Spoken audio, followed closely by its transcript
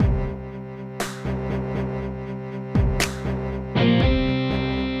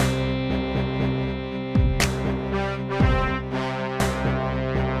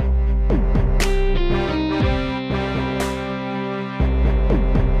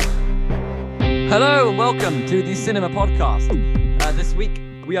Hello and welcome to the Cinema Podcast. This week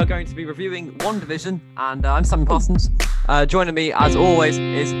we are going to be reviewing WandaVision, and I'm Simon Parsons. Joining me, as always,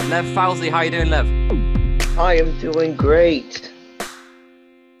 is Lev Fowlsley. How are you doing, Lev? I am doing great.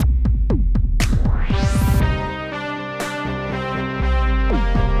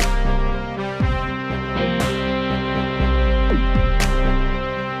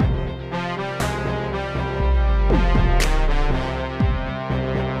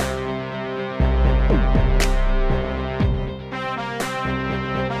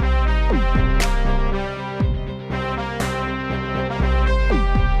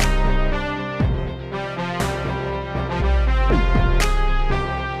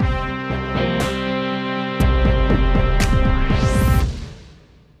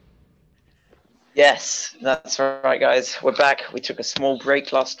 Yes, that's right, guys. We're back. We took a small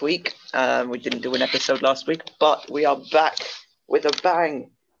break last week. We didn't do an episode last week, but we are back with a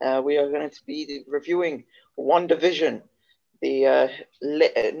bang. We are going to be reviewing WandaVision,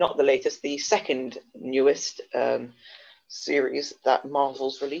 not the latest, the second newest series that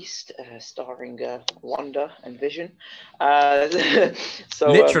Marvel's released, starring Wanda and Vision.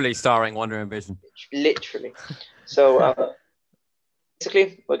 Literally starring Wanda and Vision. Literally. So.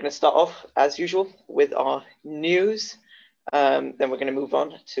 Basically, we're going to start off, as usual, with our news. Then we're going to move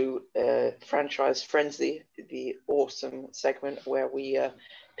on to Franchise Frenzy, the awesome segment where we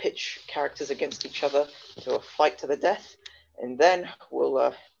pitch characters against each other to a fight to the death. And then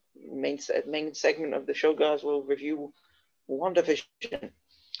we'll, main segment of the show, guys, we'll review WandaVision.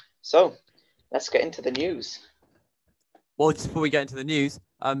 So, let's get into the news. Well, just before we get into the news,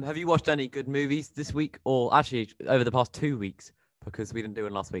 have you watched any good movies this week? Or actually, over the past 2 weeks? Because we didn't do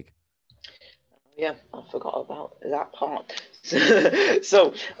it last week. Yeah, I forgot about that part.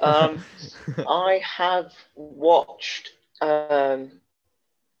 So, I have watched. I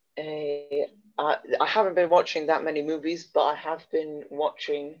haven't been watching that many movies, but I have been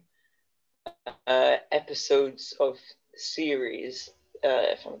watching episodes of series.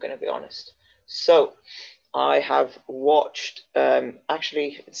 If I'm going to be honest, so I have watched.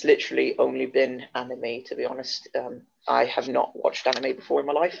 Actually, it's literally only been anime, to be honest. I have not watched anime before in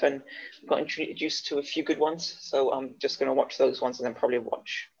my life and got introduced to a few good ones. So I'm just going to watch those ones and then probably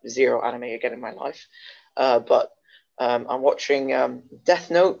watch zero anime again in my life. But I'm watching Death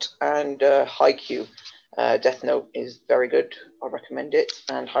Note and Haikyuu. Death Note is very good. I recommend it.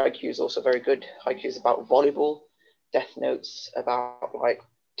 And Haikyuu is also very good. Haikyuu is about volleyball. Death Note's about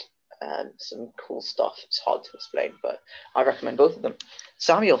some cool stuff. It's hard to explain, but I recommend both of them.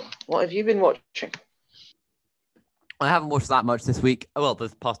 Samuel, what have you been watching? I haven't watched that much this week. Well, the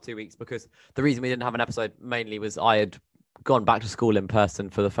past 2 weeks, because the reason we didn't have an episode mainly was I had gone back to school in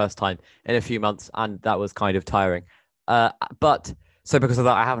person for the first time in a few months, and that was kind of tiring. But so because of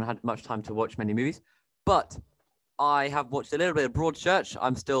that, I haven't had much time to watch many movies. But I have watched a little bit of Broadchurch.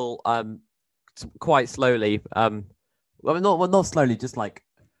 I'm still quite slowly, not slowly, just like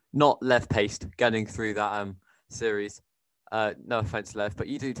not Lev-paced, getting through that series. No offense, Lev, but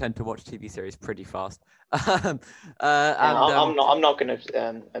you do tend to watch TV series pretty fast. I'm not going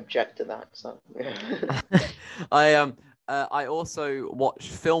to object to that. So I also watched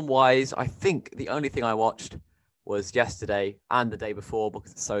film-wise. I think the only thing I watched was yesterday and the day before,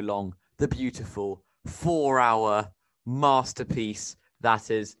 because it's so long. The beautiful 4-hour masterpiece that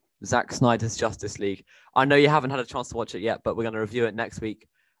is Zack Snyder's Justice League. I know you haven't had a chance to watch it yet, but we're going to review it next week,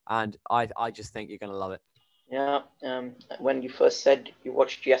 and I just think you're going to love it. Yeah, when you first said you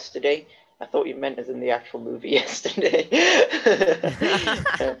watched yesterday, I thought you meant as in the actual movie yesterday.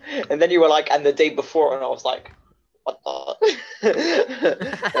 And then you were like, and the day before, and I was like, what the?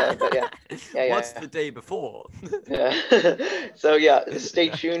 But yeah. What's the day before? Yeah. So yeah, stay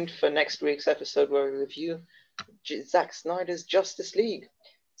tuned for next week's episode where we review Zack Snyder's Justice League.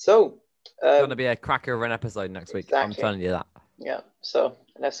 So it's going to be a cracker of an episode next week. Exactly. I'm telling you that. Yeah. So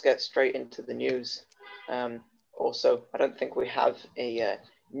let's get straight into the news. Also, I don't think we have a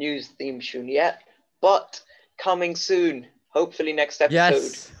news theme tune yet, but coming soon. Hopefully next episode,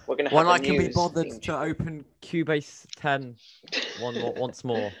 yes. We're going to have when a I can news be bothered theme to tune. open Cubase 10 once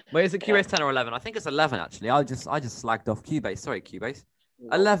more. Wait, is it Cubase 10 or 11? I think it's 11 actually. I just slagged off Cubase. Sorry, Cubase.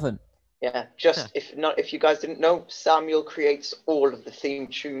 11. Yeah, if you guys didn't know, Samuel creates all of the theme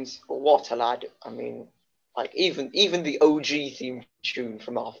tunes. What a lad! I mean, like even the OG theme tune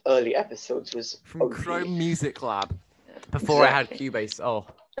from our early episodes was from OG. Chrome Music Lab. Before Exactly. I had Cubase,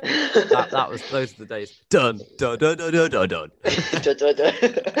 those were the days. Done.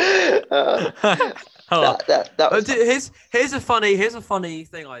 Here's a funny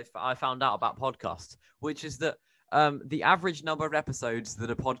thing I found out about podcasts, which is that the average number of episodes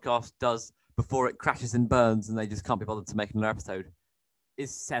that a podcast does before it crashes and burns and they just can't be bothered to make another episode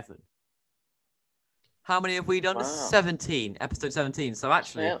is 7. How many have we done? Wow. 17, episode 17. So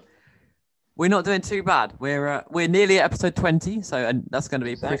actually, Yeah. we're not doing too bad. We're nearly at episode 20, and that's going to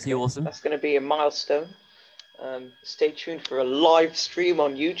be pretty awesome. That's going to be a milestone. Stay tuned for a live stream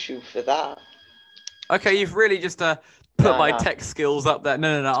on YouTube for that. Okay, you've really just put my tech skills up there.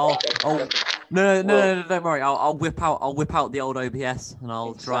 No. No, don't worry. I'll whip out the old OBS and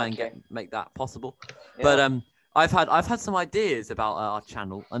I'll try and make that possible. Yeah. But I've had some ideas about our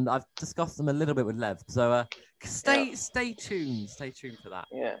channel and I've discussed them a little bit with Lev. So stay tuned. Stay tuned for that.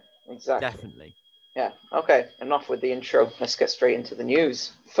 Yeah, exactly. Definitely. Yeah. Okay. Enough with the intro. Let's get straight into the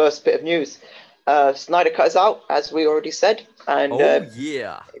news. First bit of news. Snyder Cut is out, as we already said. And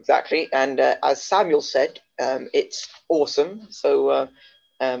yeah. Exactly. And as Samuel said, it's awesome. So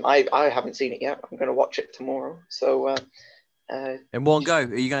I haven't seen it yet. I'm going to watch it tomorrow. So in one go.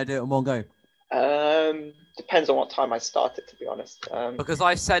 Are you going to do it in one go? Depends on what time I start it, to be honest. Because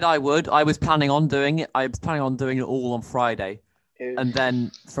I said I would. I was planning on doing it. I was planning on doing it all on Friday. And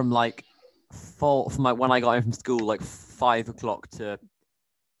then from like when I got home from school, like 5 o'clock to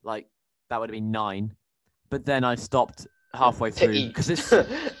like that would have been 9. But then I stopped halfway through because it's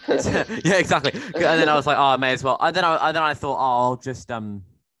yeah, exactly. And then I was like, oh, I may as well. And then I thought, oh, I'll just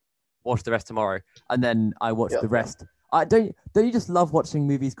watch the rest tomorrow. And then I watched the rest. Don't you just love watching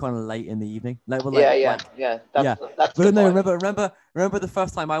movies kind of late in the evening? That's but no, remember the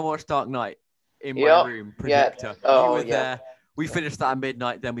first time I watched Dark Knight in my room, projector. You were there. We finished that at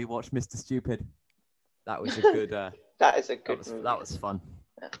midnight. Then we watched Mr. Stupid. That was a good. That is a good. That was fun.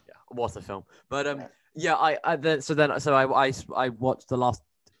 Yeah, what a film. But I watched the last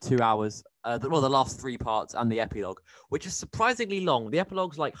 2 hours. The last 3 parts and the epilogue, which is surprisingly long. The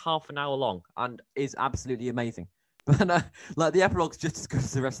epilogue's like half an hour long and is absolutely amazing. But like the epilogue's just as good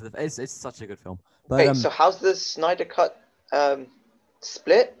as the rest of the. It's such a good film. But, okay, so how's the Snyder Cut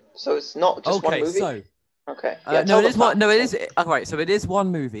split? So it's not just one movie. Okay. It is one. No, it is. Right. So it is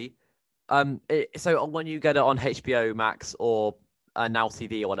one movie. So when you get it on HBO Max or Now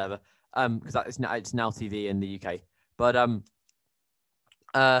TV or whatever, because it's Now TV in the UK. But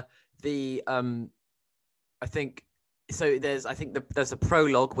I think so. There's a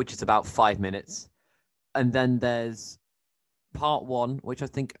prologue which is about 5 minutes. And then there's part 1, which I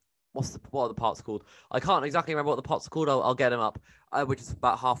think, what are the parts called? I can't exactly remember what the parts are called. I'll get them up, which is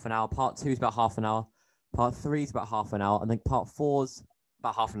about half an hour. Part 2 is about half an hour. Part 3 is about half an hour. And then part 4 is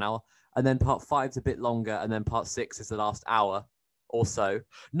about half an hour. And then part 5 is a bit longer. And then part 6 is the last hour or so.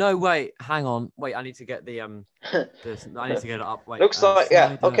 No, wait, hang on. Wait, I need to get the, I need to get it up. Wait, looks like,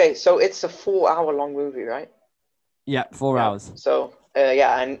 okay, so it's a 4-hour long movie, right? Yeah, 4 hours. So,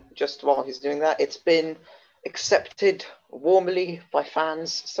 and just while he's doing that, it's been accepted warmly by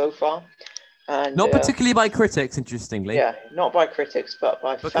fans so far. And not particularly by critics, interestingly. Yeah, not by critics, but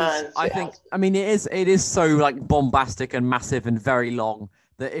by fans. I mean, it is so like bombastic and massive and very long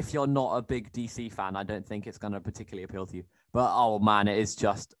that if you're not a big DC fan, I don't think it's going to particularly appeal to you. But oh man, it is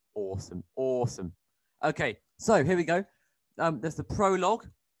just awesome. Okay, so here we go. There's the prologue,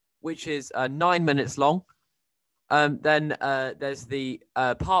 which is 9 minutes long. Then there's the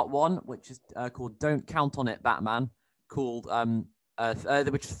part 1, which is called "Don't Count on It, Batman," called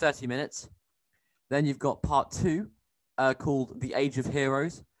which is 30 minutes. Then you've got part 2, called "The Age of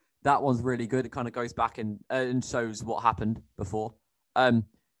Heroes." That one's really good. It kind of goes back and shows what happened before. And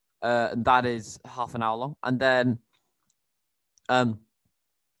that is half an hour long. And then,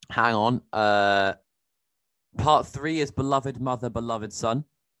 hang on. Part 3 is "Beloved Mother, Beloved Son,"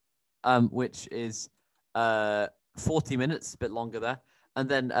 which is 40 minutes, a bit longer there. And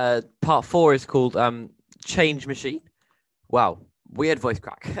then part 4 is called "Change Machine." Wow, weird voice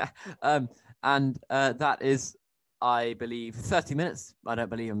crack. And that is, I believe, 30 minutes. I don't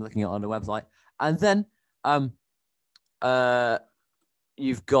believe I'm looking at it on the website. And then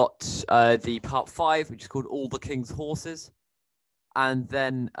you've got the part 5, which is called "All the King's Horses." And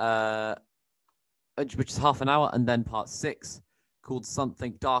then, which is half an hour. And then part 6, called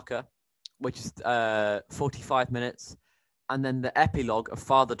 "Something Darker," which is 45 minutes. And then the epilogue of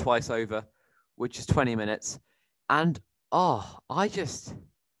 "Father Twice Over," which is 20 minutes. And, I just...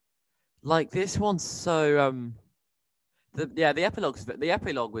 like, this one's so... The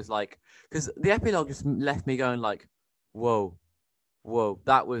epilogue was like... because the epilogue just left me going like, whoa,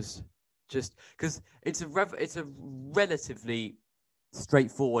 that was just... because it's a relatively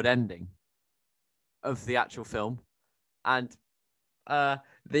straightforward ending of the actual film. And and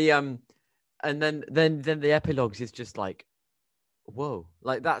then the epilogues is just like, whoa,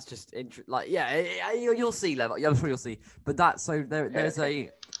 like that's just like, yeah, you'll see, Lev. I'm sure you'll see. But that, so there's a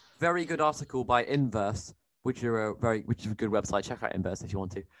very good article by Inverse, which is a good website. Check out Inverse if you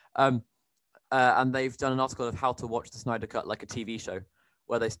want to. And they've done an article of how to watch the Snyder Cut like a TV show,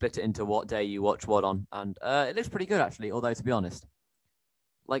 where they split it into what day you watch what on, and it looks pretty good actually. Although to be honest,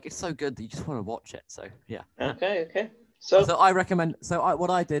 like it's so good that you just want to watch it. So yeah. Okay. So I recommend.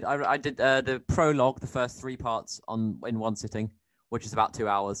 What I did the prologue, the first 3 parts in one sitting, which is about 2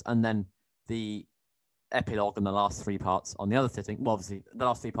 hours, and then the epilogue and the last 3 parts on the other sitting. Well, obviously the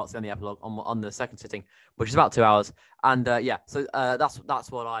last 3 parts and the epilogue on the second sitting, which is about 2 hours. And so that's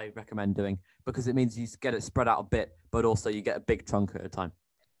what I recommend doing, because it means you get it spread out a bit, but also you get a big chunk at a time.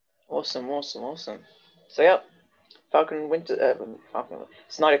 Awesome. So yeah,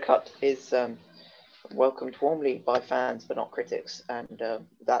 Snyder Cut is welcomed warmly by fans but not critics, and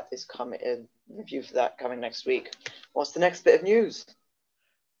that is review for that coming next week. What's the next bit of news?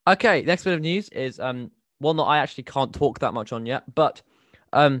 Okay, next bit of news is one that I actually can't talk that much on yet, but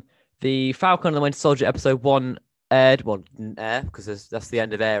the Falcon and the Winter Soldier episode 1 aired. Well, didn't air because that's the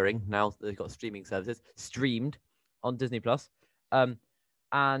end of airing. Now they've got streaming services, streamed on Disney Plus.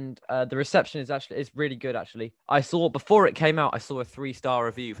 And the reception is really good actually. Before it came out, I saw a 3-star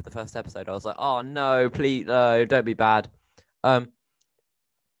review for the first episode. I was like, oh no, please no, don't be bad. And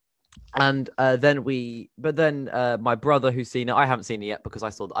then my brother who's seen it, I haven't seen it yet because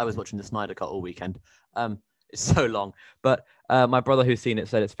I was watching the Snyder Cut all weekend. It's so long, but my brother who's seen it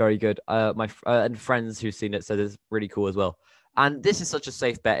said it's very good. And friends who've seen it said it's really cool as well. And this is such a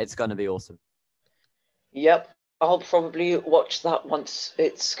safe bet; it's going to be awesome. Yep, I'll probably watch that once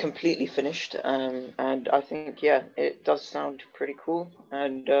it's completely finished. And I think it does sound pretty cool.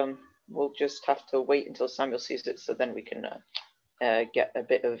 And we'll just have to wait until Samuel sees it, so then we can get a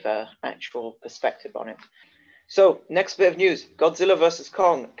bit of actual perspective on it. So, next bit of news, Godzilla vs.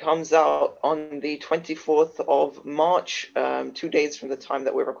 Kong comes out on the 24th of March, 2 days from the time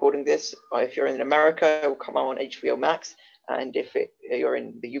that we're recording this. If you're in America, it will come out on HBO Max. And if you're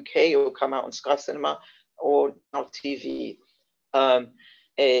in the UK, it will come out on Sky Cinema or Now TV.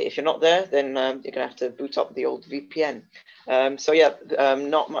 If you're not there, then you're going to have to boot up the old VPN.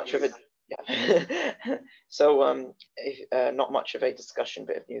 Not much of it. Yeah. So, not much of a discussion,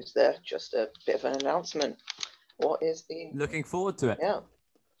 bit of news there, just a bit of an announcement. What is the... Looking forward to it. Yeah.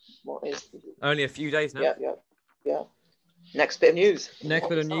 What is... Only a few days now. Yeah. Next bit of news. Next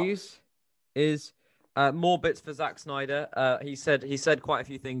bit of news is more bits for Zack Snyder. He said quite a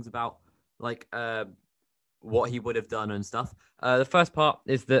few things about like what he would have done and stuff. The first part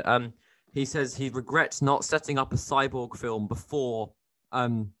is that he says he regrets not setting up a Cyborg film before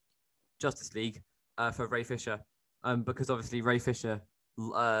Justice League for Ray Fisher, because obviously Ray Fisher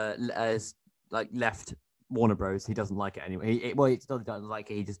has left Warner Bros. He doesn't like it anyway. He doesn't like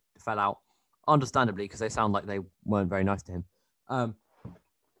it. He just fell out, understandably, because they sound like they weren't very nice to him.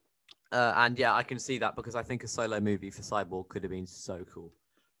 And yeah, I can see that, because I think a solo movie for Cyborg could have been so cool.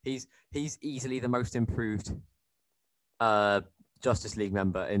 He's easily the most improved Justice League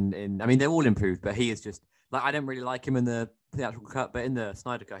member in I mean, they're all improved, but he is just like, I don't really like him in the theatrical cut, but in the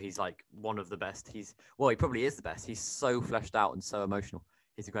Snyder cut, he's like one of the best. He probably is the best. He's so fleshed out and so emotional.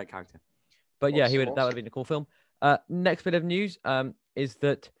 He's a great character. But yeah, that would have been a cool film. Next bit of news is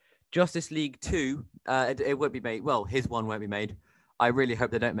that Justice League 2, it won't be made. Well, his one won't be made. I really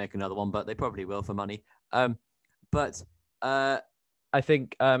hope they don't make another one, but they probably will for money. But I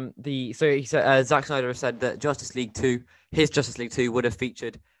think he said Zack Snyder has said that his Justice League 2 would have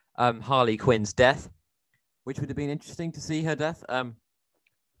featured Harley Quinn's death, which would have been interesting to see her death. Don't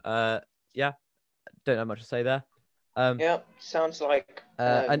know much to say there. Sounds like.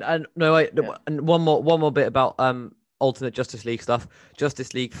 And one more bit about alternate Justice League stuff.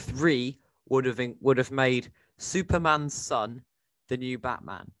 Justice League 3 would have made Superman's son the new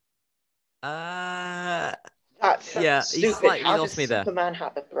Batman. That's he slightly lost me there. Superman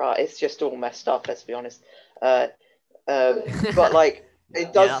it's just all messed up. Let's be honest. But like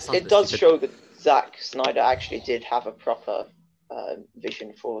it does show that Zack Snyder actually did have a proper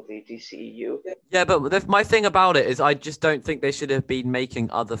vision for the DCEU. Yeah, but my thing about it is I just don't think they should have been making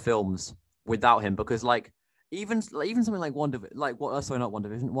other films without him, because like even something like Wonder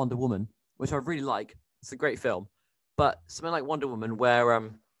Woman, which I really like. It's a great film, but something like Wonder Woman where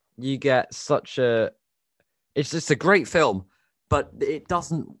you get it's just a great film, but it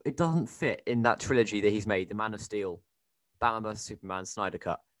doesn't fit in that trilogy that he's made, the Man of Steel, Batman vs Superman, Snyder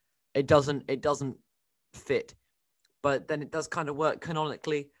Cut. It doesn't fit. But then it does kind of work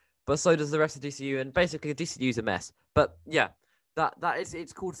canonically, but so does the rest of DCU, and basically the DCU is a mess. But yeah,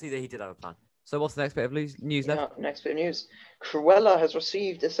 it's cool to see that he did have a plan. So what's the next bit of news left? Next bit of news. Cruella has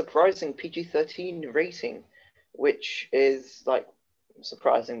received a surprising PG-13 rating, which is like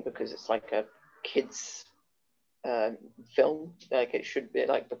surprising because it's like a kids film. Like it should be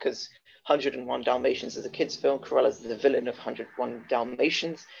like, because 101 Dalmatians is a kids film. Cruella's the villain of 101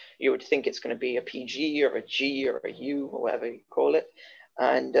 Dalmatians. You would think it's going to be a PG or a G or a U or whatever you call it.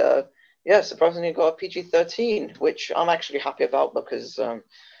 And yeah, surprisingly it got a PG-13, which I'm actually happy about because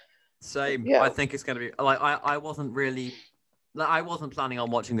Same. yeah. I think it's going to be like I wasn't planning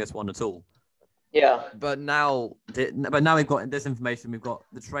on watching this one at all. Yeah. But now we've got this information. We've got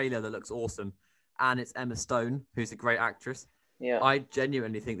the trailer that looks awesome, and it's Emma Stone, who's a great actress. Yeah. I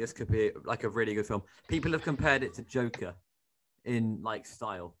genuinely think this could be like a really good film. People have compared it to Joker in like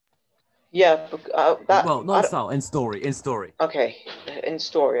style. Yeah. Well, not style, in story. Okay, in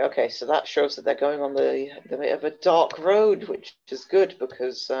story. Okay, so that shows that they're going on the bit of a dark road, which is good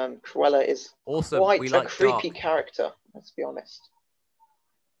because Cruella is awesome. Quite a creepy character. Let's be honest.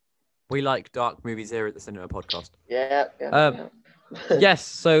 We like dark movies here at the Cinema Podcast. Yeah. Yes.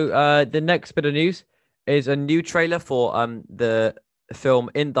 So the next bit of news is a new trailer for the film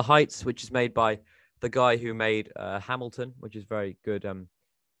In the Heights, which is made by the guy who made Hamilton, which is very good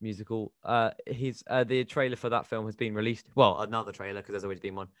musical. The trailer for that film has been released. Well, another trailer because there's always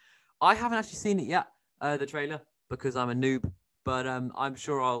been one. I haven't actually seen it yet, the trailer, because I'm a noob. But I'm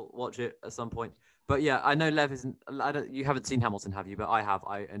sure I'll watch it at some point. But yeah, I know Lev isn't. You haven't seen Hamilton, have you? But I have.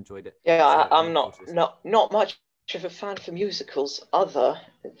 I enjoyed it. Yeah, so I'm not much of a fan for musicals, other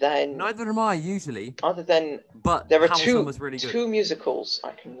than. Neither am I usually. Other than, but there are Hamilton was really good. two musicals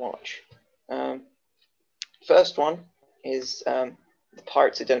I can watch. First one is The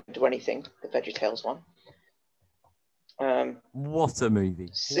Pirates Who Don't Do Anything, the VeggieTales one. What a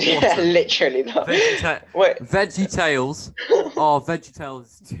movie! Literally. VeggieTales. Oh, VeggieTales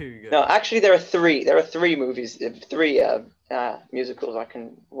is too good. No, actually, there are three movies, three musicals I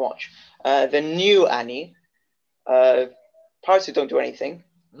can watch. The New Annie, Pirates Who Don't Do Anything,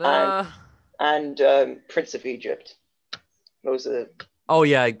 and Prince of Egypt. Those are. Oh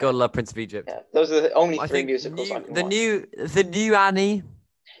yeah, gotta love Prince of Egypt. Yeah, those are the only three musicals I can watch. The new Annie.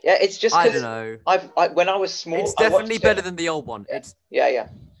 Yeah, it's just I don't know. When I was small, it's definitely better than the old one. Yeah.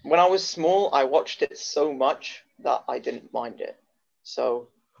 When I was small, I watched it so much that I didn't mind it. So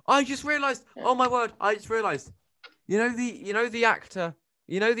I just realized. Yeah. Oh my word! I just realized. You know the actor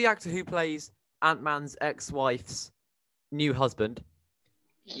who plays Ant-Man's ex-wife's new husband.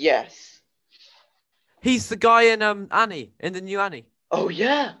 Yes. He's the guy in Annie, in the new Annie. Oh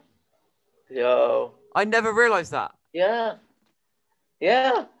yeah. Yo. I never realized that. Yeah.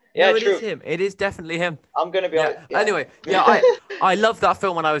 No, it true. is him. It is definitely him. I'm gonna be honest. Yeah. Anyway, I loved that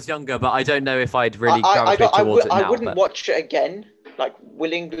film when I was younger, but I don't know if I'd really gravitate towards it now. I wouldn't watch it again, like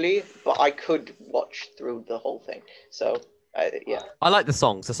willingly, but I could watch through the whole thing. So yeah. I like the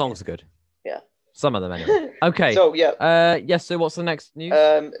songs. The songs are good. Yeah. Some of them anyway. Okay. So yeah. Yes. So what's the next news?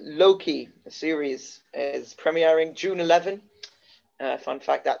 Loki, the series, is premiering June 11. Fun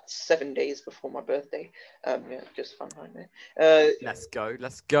fact, that's 7 days before my birthday. Just fun right there. Let's go.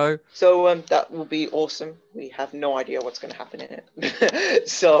 So that will be awesome. We have no idea what's going to happen in it.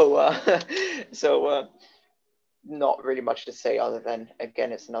 so not really much to say other than,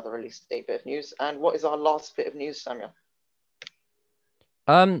 again, it's another release date bit of news. And what is our last bit of news, Samuel?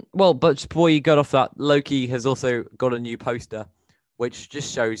 Well, but before you got off that, Loki has also got a new poster, which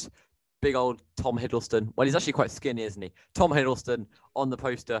just shows big old Tom Hiddleston. Well, he's actually quite skinny, isn't he? Tom Hiddleston on the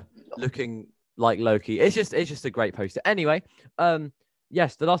poster, looking like Loki. It's just a great poster. Anyway,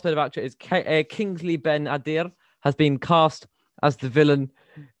 yes, the last bit of action is Kingsley Ben-Adir has been cast as the villain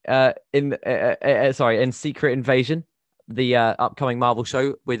in Secret Invasion, the upcoming Marvel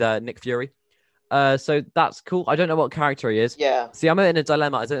show with Nick Fury. So that's cool. I don't know what character he is. Yeah. See, I'm in a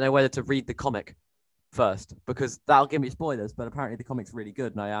dilemma. I don't know whether to read the comic first because that'll give me spoilers, but apparently the comic's really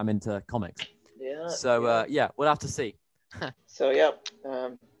good and I am into comics. Yeah. So we'll have to see. So yeah,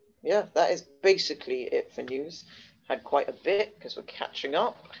 that is basically it for news. Had quite a bit because we're catching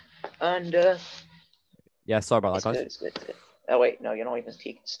up, and yeah, sorry about that, guys. It's good. Oh wait, no, you're not even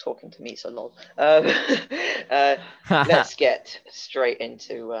talking to me, so lol. Let's get straight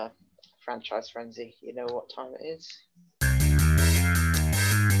into franchise frenzy. You know what time it is.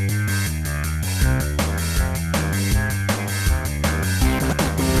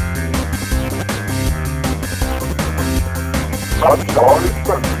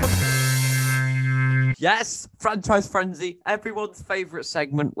 Yes, franchise frenzy, everyone's favorite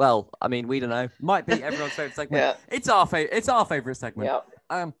segment. Well, I mean, we don't know. Might be everyone's favorite segment. Yeah. It's our favorite segment.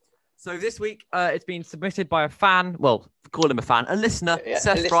 Yeah. So this week, it's been submitted by a fan. Well, call him a fan, a listener,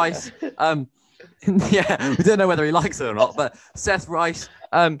 Seth Rice. Yeah, we don't know whether he likes it or not, but Seth Rice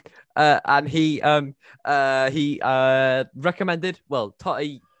and he recommended, well,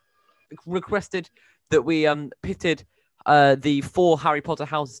 he requested that we pitted the 4 Harry Potter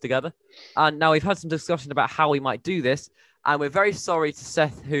houses together. And now we've had some discussion about how we might do this, and we're very sorry to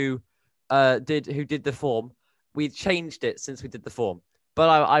Seth who did the form. We changed it since we did the form, but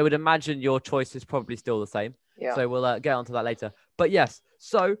I would imagine your choice is probably still the same. Yeah. So we'll get onto that later. But yes,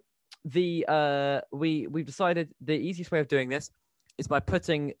 so we've decided the easiest way of doing this is by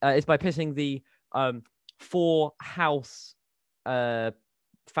pitting the 4 house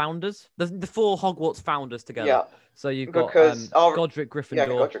founders, the 4 Hogwarts founders together. Yeah. So you've got Godric Gryffindor. Yeah,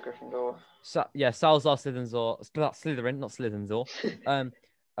 Godric Gryffindor. Salazar Slytherin, not Slytherin.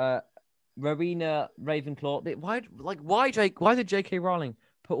 Rowena Ravenclaw. Why did J.K. Rowling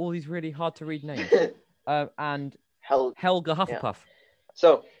put all these really hard to read names? And Helga Hufflepuff.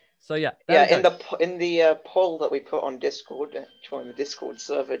 Yeah. So yeah. In the poll that we put on Discord, join the Discord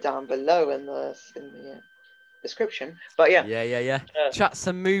server down below in the description. But yeah. Chat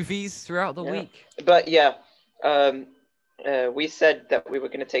some movies throughout the week. But yeah, we said that we were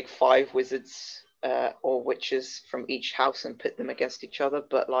going to take 5 wizards or witches from each house and pit them against each other.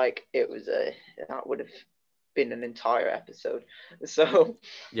 But like, that would have been an entire episode. So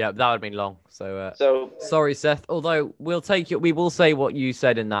yeah, that would have been long. So sorry, Seth. Although we will say what you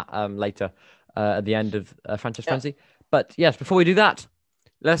said in that later at the end of Franchise Frenzy. But yes, before we do that,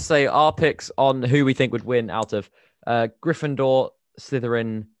 let's say our picks on who we think would win out of Gryffindor,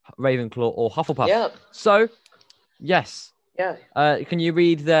 Slytherin, Ravenclaw, or Hufflepuff. Yeah. So, yes. Yeah. Can you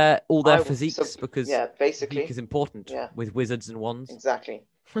read all their physiques? Because basically, physique is important with wizards and wands. Exactly.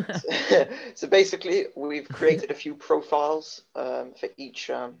 So basically, we've created a few profiles for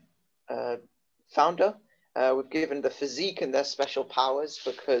each founder. We've given the physique and their special powers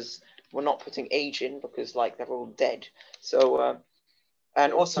because we're not putting age in because they're all dead. So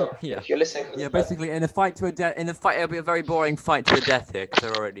and also if you're listening, basically in a fight it'll be a very boring fight to the death here because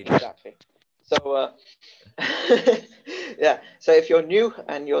they're already dead. Exactly. So so if you're new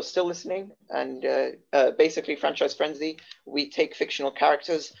and you're still listening, and basically Franchise Frenzy, we take fictional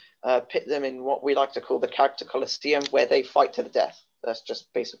characters, pit them in what we like to call the character coliseum, where they fight to the death. That's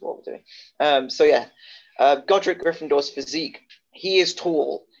just basically what we're doing. Godric Gryffindor's physique. He is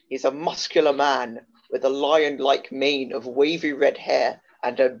tall. He's a muscular man with a lion-like mane of wavy red hair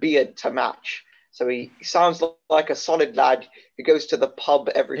and a beard to match. So he sounds like a solid lad who goes to the pub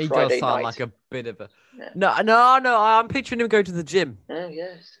every Friday night. He does sound like a bit of a... Yeah. No, I'm picturing him go to the gym. Oh,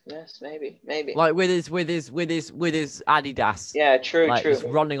 yes, maybe. Like with his Adidas. Yeah, true. He's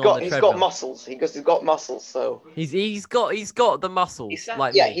running on the treadmill. He's got muscles. He's got muscles, so... He's got the muscles, he sounds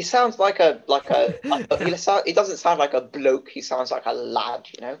like he doesn't sound like a bloke, he sounds like a lad,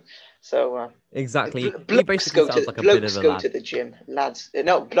 you know? So exactly, he basically sounds like a bit of a lad. Blokes go to the gym,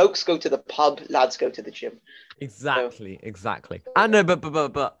 blokes go to the pub, lads go to the gym. Exactly. I know, but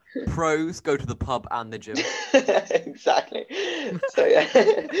pros go to the pub and the gym. Exactly. So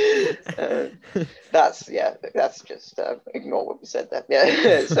that's just ignore what we said there.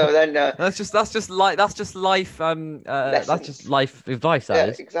 Yeah. So then that's just life. That's just life advice.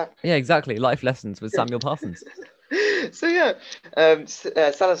 Exactly. Yeah, exactly. Life lessons with Samuel Parsons. So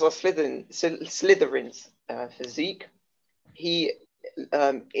Salazar Slytherin's physique. He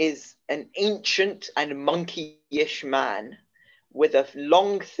is an ancient and monkey-ish man with a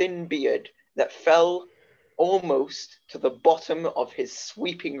long, thin beard that fell almost to the bottom of his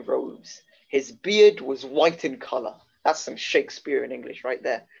sweeping robes. His beard was white in color. That's some Shakespearean English right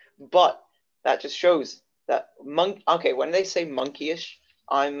there. But that just shows that when they say monkeyish,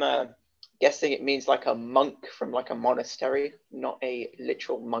 I'm guessing it means like a monk from like a monastery, not a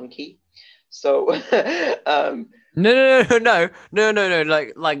literal monkey. So no,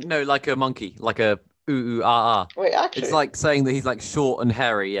 like a monkey, like a ooh. Wait, actually, it's like saying that he's like short and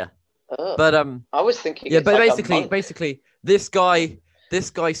hairy, yeah. But I was thinking, but basically, this guy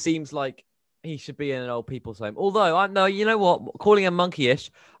seems like he should be in an old people's home. Although you know what, calling him monkeyish,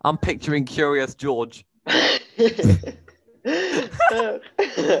 I'm picturing Curious George.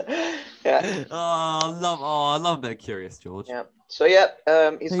 Yeah. I love a bit of Curious George. Yeah. So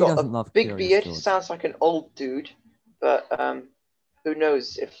he's got a big beard. George. Sounds like an old dude, but who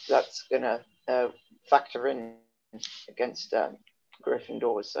knows if that's gonna factor in against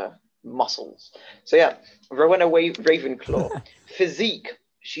Gryffindor's muscles. So Rowena Ravenclaw, physique.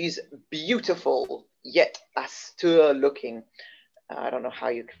 She's beautiful yet austere looking. I don't know how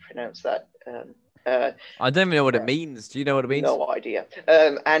you can pronounce that. I don't even know what it means. Do you know what it means? No idea.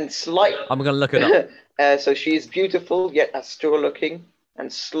 And slight. I'm gonna look it up. So she's beautiful yet austere looking,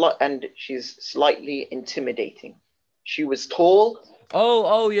 and she's slightly intimidating. She was tall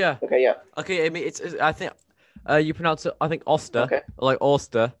Oh, yeah. Okay, yeah. Okay, I mean, I think you pronounce it, I think, Oster, Okay. like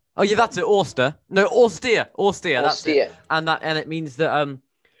Auster. Oh, yeah, that's it, Auster. No, austere, austere, that's it. Austere. And it means that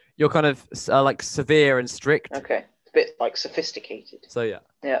you're kind of like severe and strict. Okay. It's a bit like sophisticated. So yeah.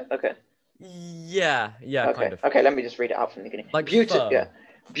 Yeah, okay. Yeah, Okay. kind of. Okay, let me just read it out from the beginning. Like Beautiful, yeah.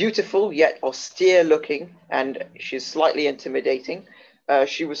 Beautiful yet austere looking, and she's slightly intimidating.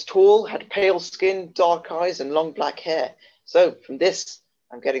 She was tall, had pale skin, dark eyes, and long black hair. So from this,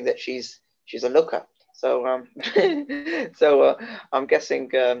 I'm getting that she's a looker. So I'm guessing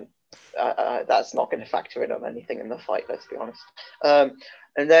that's not going to factor in on anything in the fight. Let's be honest.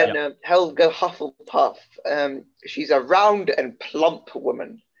 And then Helga Hufflepuff. She's a round and plump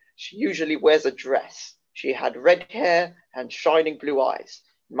woman. She usually wears a dress. She had red hair and shining blue eyes.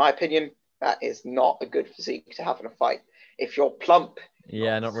 In my opinion, that is not a good physique to have in a fight. If you're plump,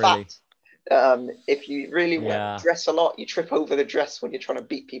 yeah, not fat, really. if you really dress a lot, you trip over the dress when you're trying to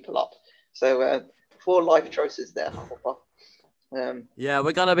beat people up. So 4 life choices there, Hufflepuff. Yeah,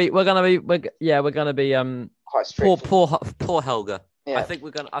 we're gonna be quite strict. Poor Helga. Yeah. I think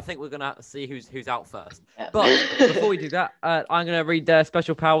we're gonna see who's out first. Yeah. But before we do that, I'm gonna read their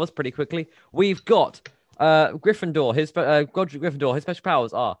special powers pretty quickly. We've got Gryffindor. Godric Gryffindor. His special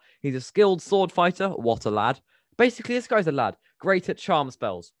powers are: he's a skilled sword fighter. What a lad! Basically, this guy's a lad. Great at charm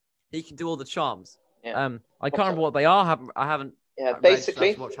spells. He can do all the charms. Yeah. I can't remember what they are. I haven't. Yeah,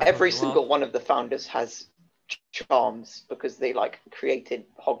 basically, every single one of the founders has charms because they created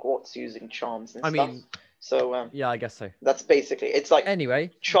Hogwarts using charms and stuff. So yeah, I guess so. That's basically it's like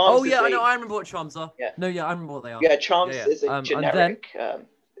anyway. Charms. Oh yeah, I know. I remember what charms are. Yeah. No, yeah, I remember what they are. Yeah, charms is a generic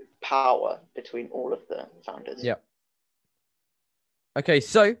power between all of the founders. Yeah. Okay,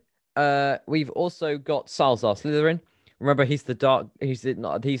 so we've also got Salazar Slytherin. Remember, he's the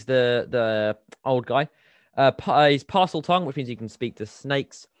old guy. He's parcel tongue, which means he can speak to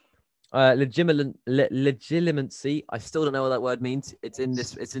snakes. Legitimacy. I still don't know what that word means. It's in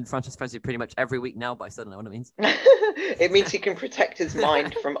Francis Frenzy pretty much every week now, but I still don't know what it means. It means he can protect his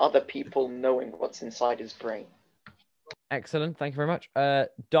mind from other people knowing what's inside his brain. Excellent, thank you very much.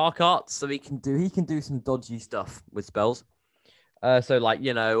 Dark arts, so he can do some dodgy stuff with spells. So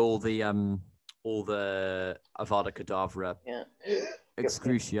all the Avada Kedavra,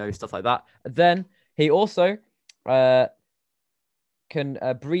 Excrucio, stuff like that. Then he also can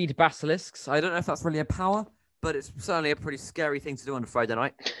breed basilisks. I don't know if that's really a power, but it's certainly a pretty scary thing to do on a Friday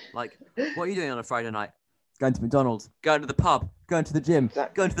night. Like, what are you doing on a Friday night? Going to McDonald's, going to the pub, going to the gym,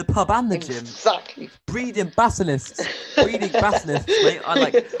 going to the pub and the gym. Exactly. Breeding basilisks. Breeding basilisks, mate.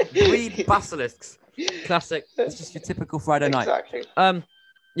 I breed basilisks. Classic. It's just your typical Friday night. Exactly.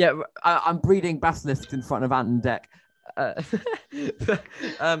 Yeah, I'm breeding basilisks in front of Ant and Dec.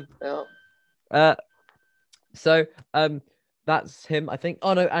 So that's him, I think.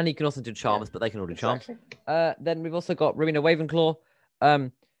 Oh no, and he can also do charms, but they can all do charms. Then we've also got Rowena Ravenclaw.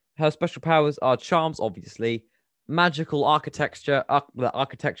 Her special powers are charms, obviously, magical architecture.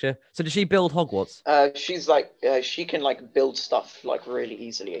 So does she build Hogwarts? She's she can build stuff really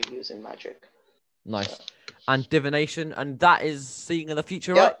easily using magic. Nice. And divination, and that is seeing in the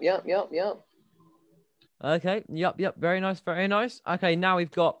future, right? Yep. Okay. Yep. Very nice. Okay, now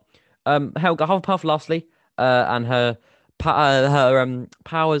we've got Helga Hufflepuff, lastly, and her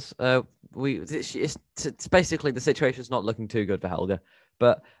powers. It's basically the situation's not looking too good for Helga,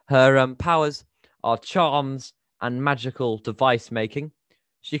 but her powers are charms and magical device making.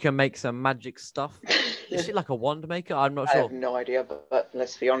 She can make some magic stuff. Is she like a wand maker? I'm not sure. I have no idea, but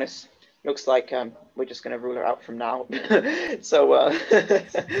let's be honest. Looks like we're just going to rule her out from now. So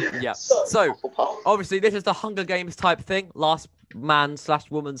yeah. So obviously this is the Hunger Games type thing. Last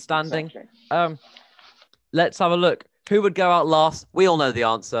man/woman standing. Exactly. Let's have a look. Who would go out last? We all know the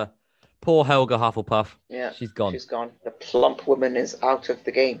answer. Poor Helga Hufflepuff. Yeah, she's gone. The plump woman is out of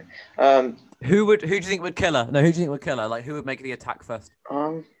the game. Who do you think would kill her? No, who do you think would kill her? Who would make the attack first?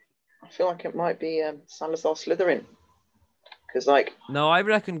 I feel like it might be Salazar Slytherin. Because no, I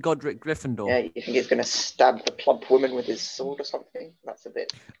reckon Godric Gryffindor. Yeah, you think he's going to stab the plump woman with his sword or something? That's a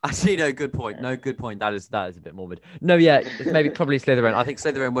bit. Actually, no. Good point. No, good point. That is a bit morbid. No, yeah, probably Slytherin. I think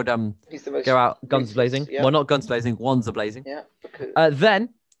Slytherin would he's the most go out guns blazing. Yeah. Well, not guns blazing, wands are blazing. Yeah. Then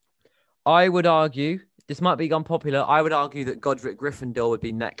I would argue this might be unpopular. I would argue that Godric Gryffindor would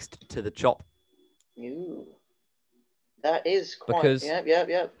be next to the chop. Ooh, that is quite. Because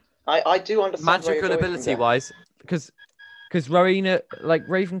yeah. I do understand magical ability wise because Rowena,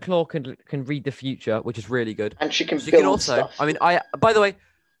 Ravenclaw can read the future, which is really good. And she can also stuff. I mean, by the way,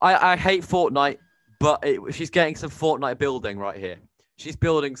 I hate Fortnite, but she's getting some Fortnite building right here. she's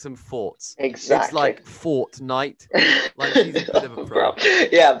building some forts. Exactly. It's like Fortnite. Like she's a bit of a pro.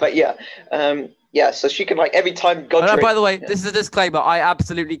 Yeah, but yeah. So she can like every time Godric. By the way, this is a disclaimer. I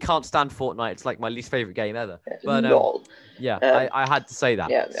absolutely can't stand Fortnite. It's like my least favorite game ever. But I had to say that.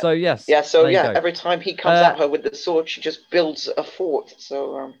 Yeah. So yes. Yeah. So every time he comes at her with the sword, she just builds a fort.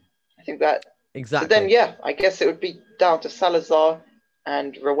 So I think that exactly. So then I guess it would be down to Salazar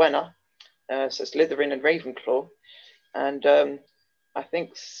and Rowena. So Slytherin and Ravenclaw, and I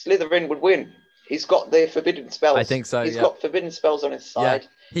think Slytherin would win. He's got the forbidden spells. I think so. He's got forbidden spells on his side. Yeah.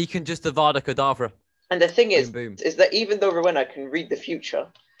 He can just Avada Kedavra. And the thing boom. is that even though Rowena can read the future,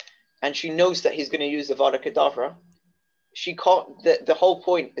 and she knows that he's going to use Avada Kedavra, she can't. The whole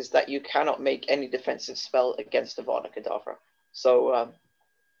point is that you cannot make any defensive spell against Avada Kedavra. So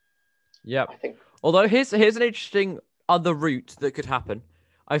yeah, I think. Although here's an interesting other route that could happen.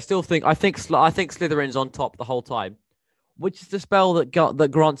 I think Slytherin's on top the whole time. Which is the spell that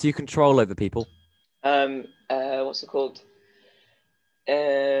grants you control over people? What's it called?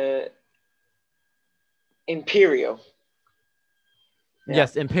 Imperio. Yeah.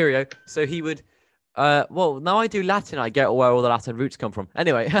 Yes, Imperio. So he would. Well, now I do Latin. I get where all the Latin roots come from.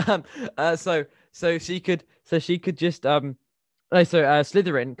 Anyway, so she could just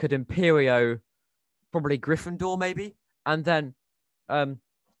Slytherin could Imperio, probably Gryffindor maybe, and then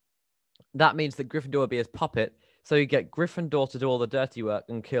that means that Gryffindor would be his puppet. So you get Gryffindor to do all the dirty work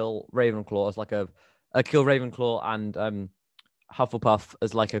and kill Ravenclaw as like kill Ravenclaw and Hufflepuff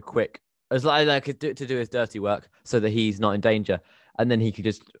as like a quick to do his dirty work so that he's not in danger, and then he could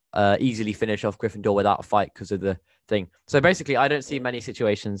just easily finish off Gryffindor without a fight because of the thing. So basically, I don't see many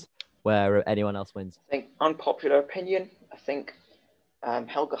situations where anyone else wins. I think unpopular opinion. I think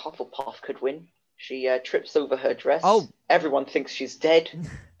Helga Hufflepuff could win. She trips over her dress. Oh. Everyone thinks she's dead.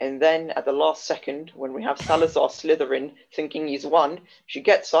 And then at the last second, when we have Salazar Slytherin thinking he's won, she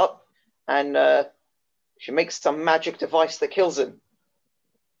gets up and she makes some magic device that kills him.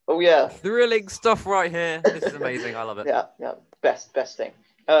 Oh, yeah. Thrilling stuff right here. This is amazing. I love it. Yeah. Best thing.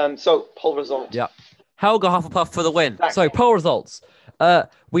 So, poll result. Yeah. Helga Hufflepuff for the win. Exactly. So, poll results.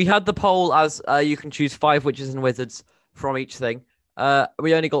 We had the poll as you can choose 5 witches and wizards from each thing.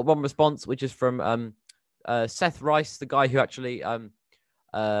 We only got one response, which is from Seth Rice, the guy who actually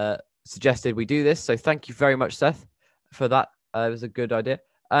suggested we do this. So thank you very much, Seth, for that. It was a good idea.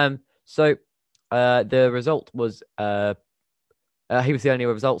 So the result was he was the only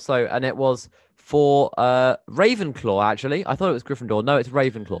result. So and it was for Ravenclaw. Actually, I thought it was Gryffindor. No, it's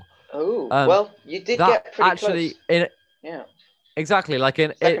Ravenclaw. Oh, well, you did get pretty actually close. Yeah, exactly. Like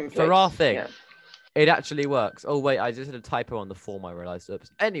for our thing. Yeah. It actually works. Oh, wait, I just had a typo on the form, I realized.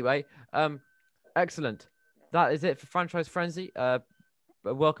 Oops. Anyway, excellent. That is it for Franchise Frenzy. Not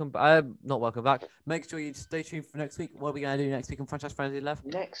welcome back. Make sure you stay tuned for next week. What are we going to do next week on Franchise Frenzy Left?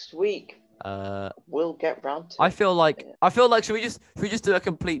 Next week, we'll get round to I feel like should we just do a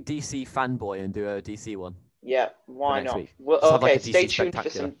complete DC fanboy and do a DC one? Yeah, why not? Well, okay, stay tuned for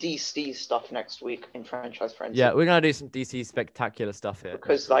some DC stuff next week in Franchise Frenzy. Yeah, we're going to do some DC spectacular stuff here.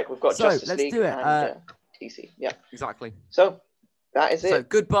 Because, we've got Justice League and DC. Yeah. Exactly. So, that is it. So,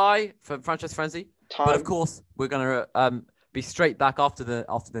 goodbye for Franchise Frenzy. But, of course, we're going to be straight back after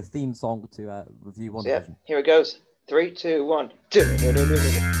the theme song to review WandaVision. Yeah, here it goes. 3, 2, 1.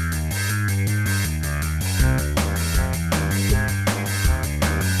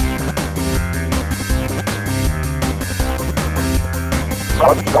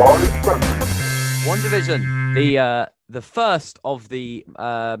 WandaVision, the first of the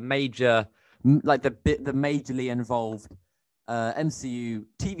major, the majorly involved MCU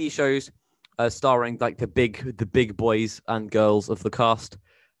TV shows, starring the big boys and girls of the cast.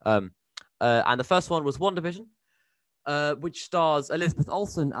 And the first one was WandaVision, which stars Elizabeth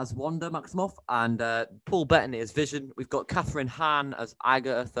Olsen as Wanda Maximoff and Paul Bettany as Vision. We've got Catherine Hahn as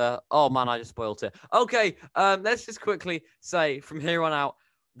Agatha. Oh man, I just spoiled it. Okay, let's just quickly say from here on out,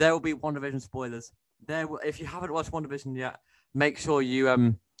 there will be WandaVision spoilers. If you haven't watched WandaVision yet, make sure you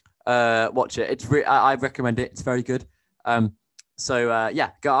watch it. I recommend it. It's very good. I say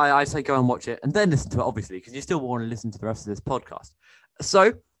go and watch it and then listen to it, obviously, because you still want to listen to the rest of this podcast.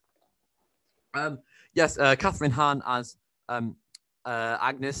 So, yes, Catherine Hahn as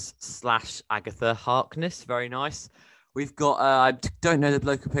Agnes / Agatha Harkness. Very nice. We've got I don't know the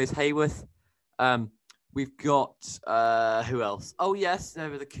bloke who plays Hayworth. We've got who else? Oh yes, there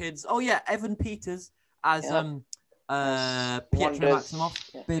were the kids. Oh yeah, Evan Peters as Pietro Maximoff.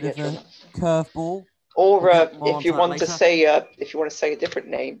 Bit of a curveball. Or if you want to say a different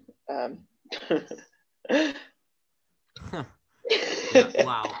name. Yeah,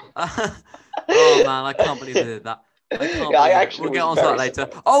 wow. Oh man, I can't believe they did that. I can't Yeah, I believe it. actually We'll get was on to that very later.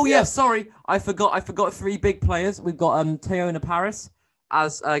 surprised. Oh Yeah. yes, sorry, I forgot three big players. We've got Teona Paris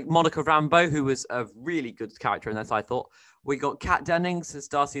as Monica Rambeau, who was a really good character in this, I thought. We got Kat Dennings as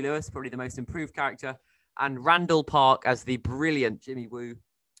Darcy Lewis, probably the most improved character, and Randall Park as the brilliant Jimmy Woo.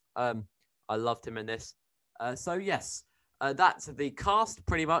 I loved him in this. So yes, that's the cast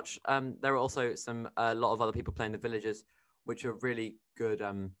pretty much. There are also a lot of other people playing the villagers, which are really good.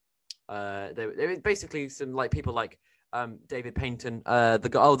 There is basically some like people like David Payton,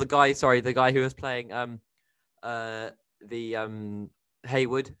 the guy who was playing the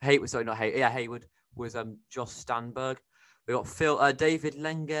Haywood, sorry, not Hay, yeah, Haywood was Josh Stanberg. We got David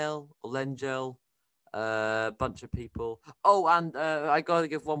Lengel, a bunch of people. Oh, and I gotta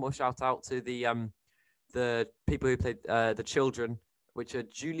give one more shout out to the people who played the children, which are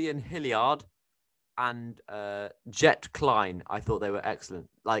Julian Hilliard and Jet Klein. I thought they were excellent.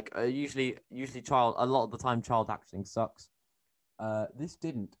 Like usually a lot of the time child acting sucks. This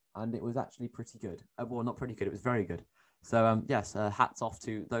didn't, and it was actually pretty good. Well, not pretty good. It was very good. So yes, hats off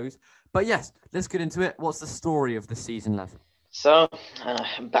to those. But yes, let's get into it. What's the story of the season, Lev? So,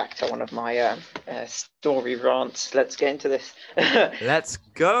 back to one of my story rants. Let's get into this. Let's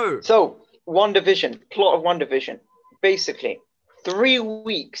go. So, WandaVision, plot of WandaVision. Basically, 3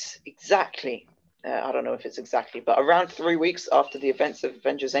 weeks exactly. I don't know if it's exactly, but around 3 weeks after the events of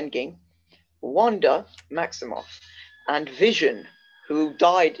Avengers Endgame, Wanda Maximoff and Vision, who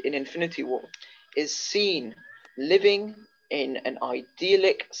died in Infinity War, is seen living in an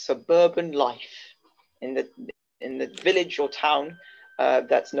idyllic suburban life in the village or town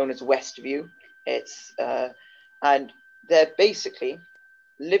that's known as Westview. It's and they're basically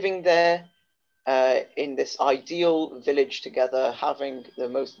living there in this ideal village together, having the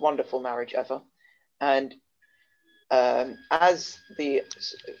most wonderful marriage ever. And as the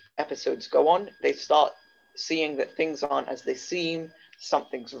episodes go on, they start seeing that things aren't as they seem,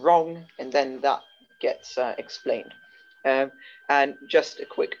 something's wrong, and then that gets explained. And just a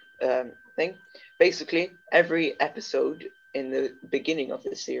quick thing. Basically, every episode in the beginning of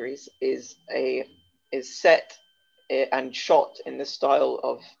the series is set and shot in the style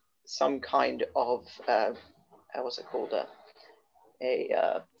of some kind of what's it called?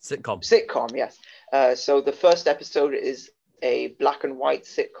 Sitcom. Sitcom, yes. So the first episode is a black and white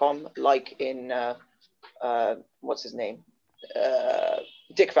sitcom, like in what's his name?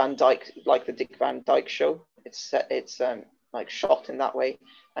 Dick Van Dyke, like the Dick Van Dyke Show. It's like shot in that way,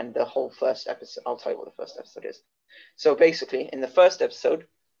 and the whole first episode. I'll tell you what the first episode is. So basically, in the first episode,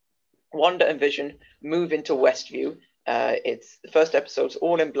 Wanda and Vision move into Westview. It's the first episode's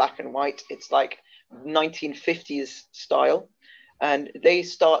all in black and white. It's like 1950s style, and they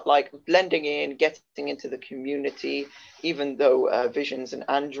start like blending in, getting into the community, even though Vision's an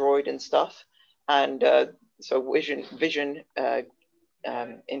android and stuff. And so Vision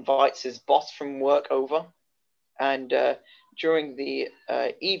invites his boss from work over, and during the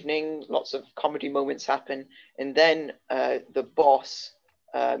evening, lots of comedy moments happen, and then the boss,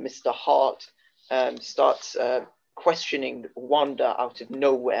 Mr. Hart, starts questioning Wanda out of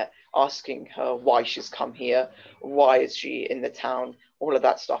nowhere, asking her why she's come here, why is she in the town, all of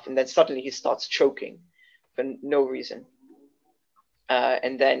that stuff. And then suddenly he starts choking for no reason.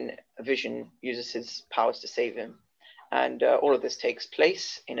 And then Vision uses his powers to save him. And all of this takes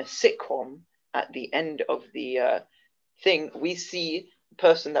place in a sitcom. At the end of the thing, we see a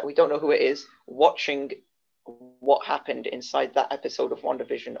person that we don't know who it is watching what happened inside that episode of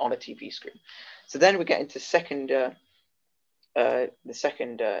WandaVision on a TV screen. So then we get into the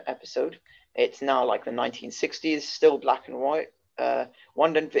second episode. It's now like the 1960s, still black and white.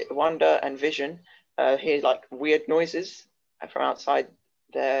 Wanda and Vision hear like weird noises from outside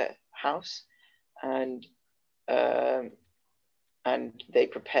their house, and they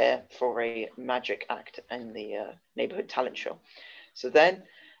prepare for a magic act in the neighborhood talent show. So then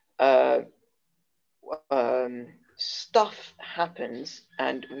stuff happens,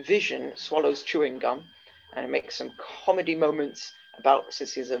 and Vision swallows chewing gum, and it makes some comedy moments about,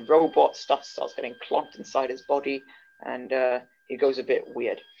 since he's a robot, stuff starts getting clogged inside his body, and he goes a bit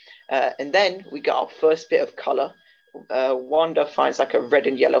weird. And then we got our first bit of color. Wanda finds like a red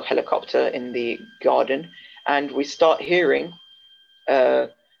and yellow helicopter in the garden, and we start hearing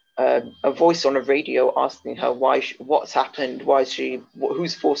a voice on a radio asking her what's happened,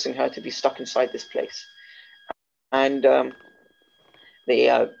 who's forcing her to be stuck inside this place. And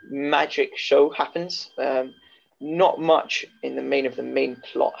the magic show happens. Not much in the main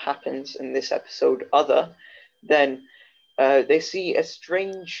plot happens in this episode, other than they see a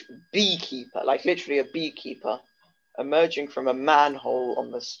strange beekeeper, like literally a beekeeper, emerging from a manhole on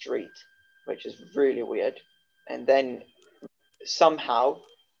the street, which is really weird. and then somehow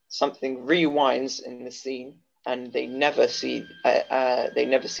something rewinds in the scene, and they never see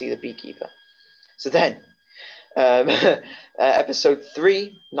the beekeeper. So then, episode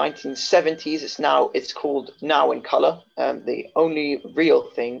 3, 1970s. It's called Now in Color. The only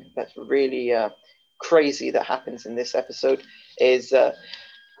real thing that's really crazy that happens in this episode is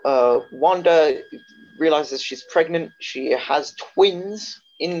Wanda realizes she's pregnant. She has twins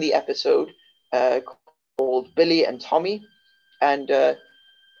in the episode called Billy and Tommy, and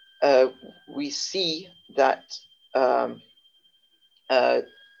we see that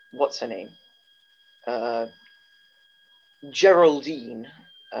what's her name? Geraldine.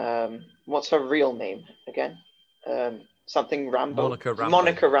 What's her real name again? Something Rambo. Monica Rambeau.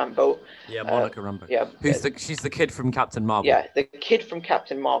 Monica Rambeau. Yeah, Monica Rambeau. Yeah. She's the kid from Captain Marvel. Yeah, the kid from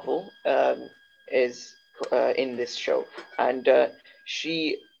Captain Marvel is in this show, and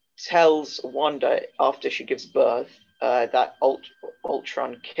she tells Wanda after she gives birth that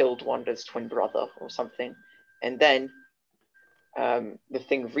Ultron killed Wanda's twin brother or something, and then the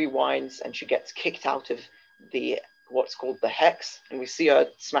thing rewinds and she gets kicked out of what's called the hex, and we see her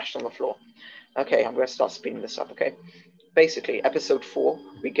smashed on the floor. Okay, I'm going to start speeding this up. Okay, basically, episode 4,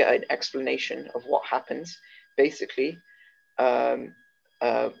 we get an explanation of what happens. Basically,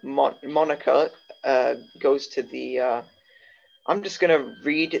 Monica goes to the. I'm just going to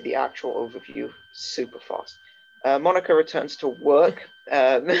read the actual overview super fast. Monica returns to work,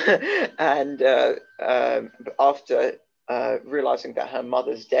 and after realizing that her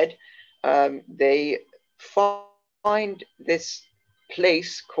mother's dead, they find this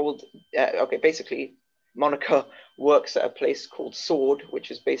place called. Basically, Monica works at a place called Sword, which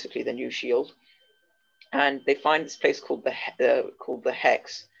is basically the new Shield, and they find this place called the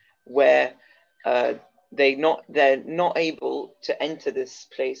Hex, where they're not able to enter this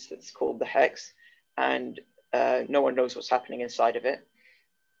place that's called the Hex, and no one knows what's happening inside of it.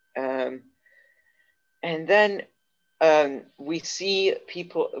 And then we see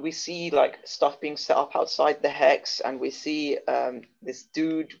like stuff being set up outside the Hex, and we see this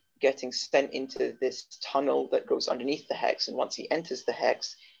dude getting sent into this tunnel that goes underneath the Hex. And once he enters the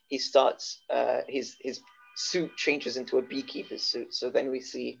Hex, he starts his suit changes into a beekeeper's suit. So then we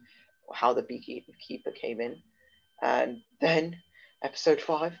see how the beekeeper came in. And then episode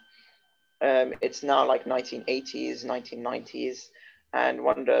 5, it's now like 1980s, 1990s, and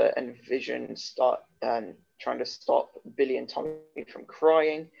Wanda and Vision start trying to stop Billy and Tommy from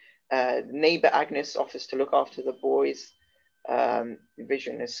crying. Neighbor Agnes offers to look after the boys.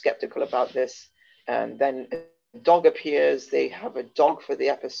 Vision is skeptical about this, and then a dog appears. They have a dog for the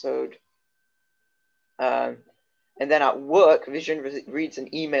episode. And then at work, Vision reads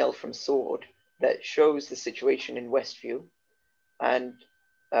an email from Sword that shows the situation in Westview, and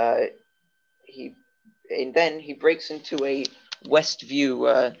then he breaks into a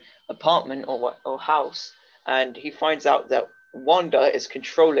Westview apartment or house, and he finds out that Wanda is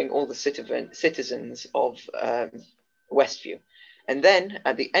controlling all the citizens of Westview. And then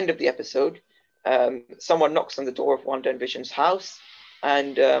at the end of the episode, someone knocks on the door of Wanda and Vision's house,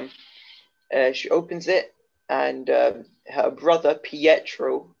 and she opens it, and her brother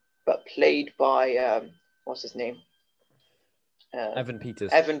Pietro, but played by what's his name? Evan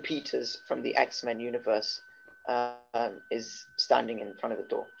Peters. Evan Peters from the X-Men universe is standing in front of the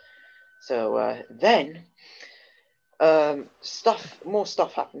door. So then more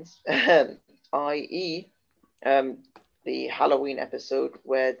stuff happens, i.e. The Halloween episode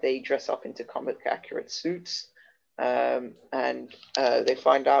where they dress up into comic accurate suits, and they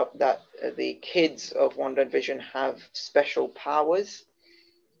find out that the kids of Wanda and Vision have special powers.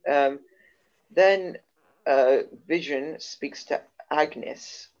 Then Vision speaks to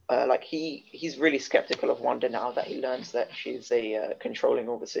Agnes. Like he's really skeptical of Wanda now that he learns that she's controlling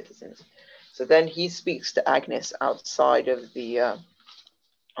all the citizens. So then he speaks to Agnes outside of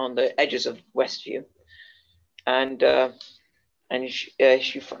on the edges of Westview, and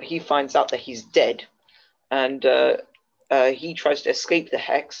he finds out that he's dead, and he tries to escape the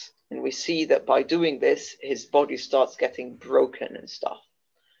Hex, and we see that by doing this, his body starts getting broken and stuff,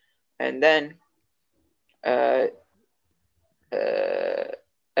 and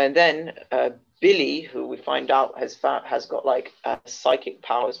then Billy, who we find out has got like psychic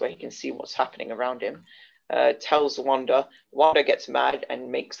powers where he can see what's happening around him, tells Wanda. Wanda gets mad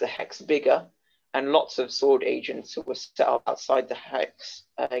and makes the Hex bigger, and lots of Sword agents who were set up outside the Hex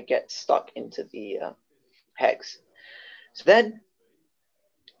get stuck into the Hex. So then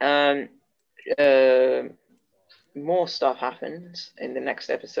more stuff happens in the next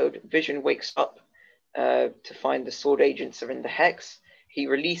episode. Vision wakes up to find the Sword agents are in the Hex. He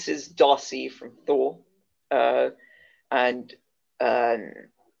releases Darcy from Thor, and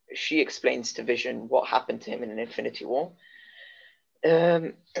she explains to Vision what happened to him in an Infinity War.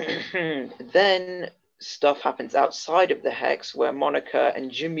 Then stuff happens outside of the Hex, where Monica and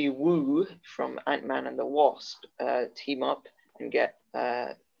Jimmy Woo from Ant-Man and the Wasp team up and get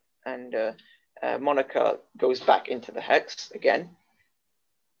Monica goes back into the Hex again.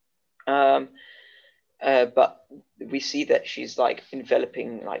 But we see that she's like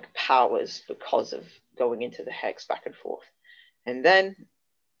enveloping like powers because of going into the Hex back and forth. And then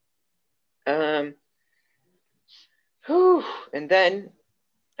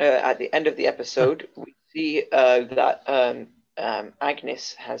at the end of the episode, we see that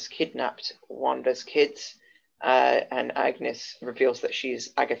Agnes has kidnapped Wanda's kids, and Agnes reveals that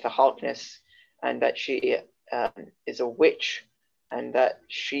she's Agatha Harkness, and that she is a witch, and that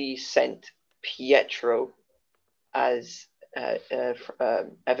she sent Pietro as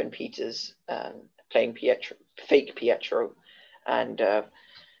Evan Peters playing fake Pietro, and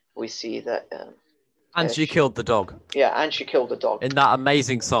we see that. And she killed the dog. Yeah, and she killed the dog. In that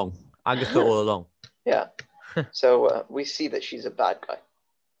amazing song, Agatha All Along. Yeah. So we see that she's a bad guy.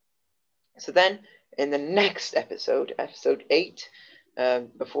 So then, in the next episode, episode 8,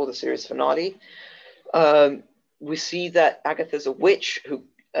 before the series finale, we see that Agatha's a witch who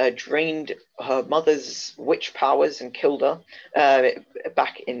drained her mother's witch powers and killed her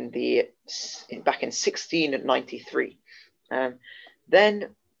back in 1693. Then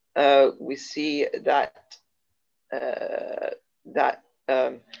we see that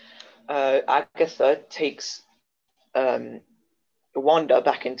Agatha takes Wanda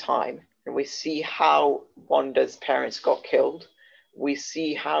back in time, and we see how Wanda's parents got killed. We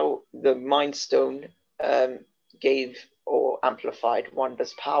see how the Mind Stone gave or amplified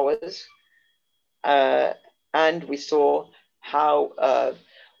Wanda's powers, and we saw how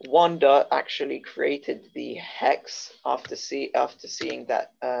Wanda actually created the Hex after seeing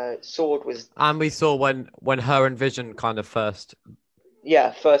that Sword was. And we saw when her and Vision kind of first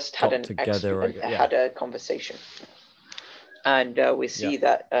had a conversation, and we see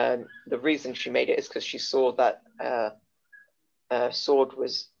that the reason she made it is because she saw that Sword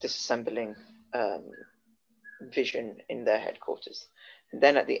was disassembling Vision in their headquarters. And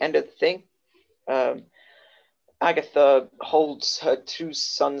then at the end of the thing, Agatha holds her 2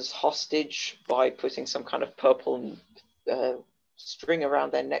 sons hostage by putting some kind of purple string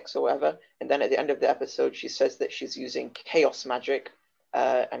around their necks or whatever. And then at the end of the episode, she says that she's using chaos magic,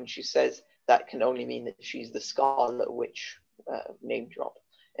 and she says that can only mean that she's the Scarlet Witch, name drop.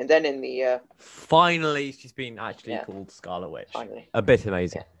 And then in the finally, she's been actually called Scarlet Witch. Finally, a bit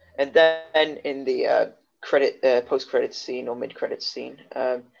amazing. Yeah. And then in the post-credit scene or mid-credit scene,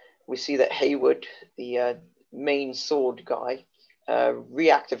 we see that Hayward, the main Sword guy,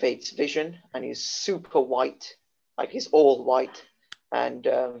 reactivates Vision, and he's super white, like he's all white, and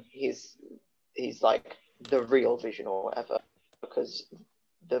he's like the real Vision or whatever, because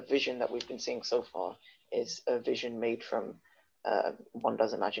the Vision that we've been seeing so far is a Vision made from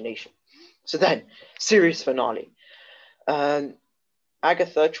Wanda's imagination. So then, series finale.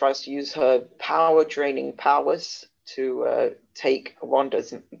 Agatha tries to use her power-draining powers to take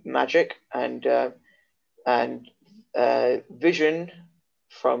Wanda's magic, and Vision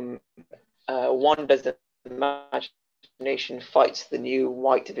from Wanda's imagination fights the new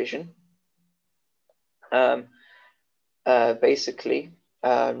White Vision. Basically,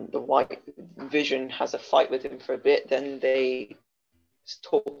 the White Vision has a fight with him for a bit. Then they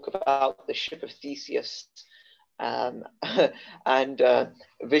talk about the ship of Theseus. And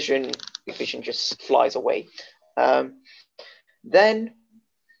Vision just flies away. Then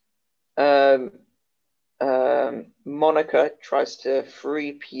Monica tries to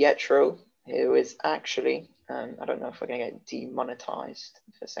free Pietro, who is actually, I don't know if we're going to get demonetized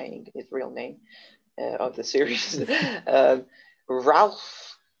for saying his real name of the series,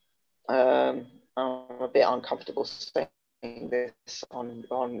 Ralph. I'm a bit uncomfortable saying this on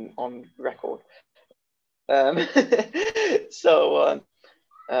record. So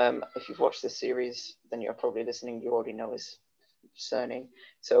if you've watched this series, then you're probably listening. You already know his surname.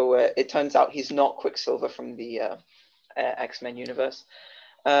 So it turns out he's not Quicksilver from the X-Men universe.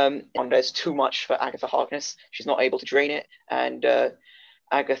 Wanda is too much for Agatha Harkness. She's not able to drain it, and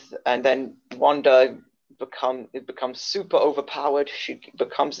then Wanda becomes super overpowered. She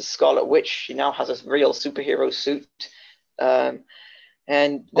becomes a Scarlet Witch. She now has a real superhero suit.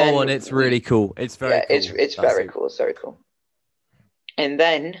 And then and it's really cool. It's very cool. It's very cool. It's very cool. And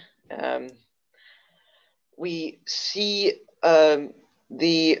then we see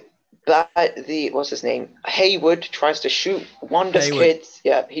the what's his name? Hayward tries to shoot Wanda's Hayward. kids.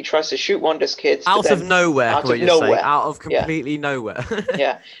 Yeah, he tries to shoot Wanda's kids. Out of nowhere, out can we of just say? nowhere. Out of completely nowhere.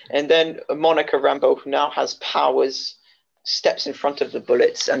 Yeah, and then Monica Rambeau, who now has powers, steps in front of the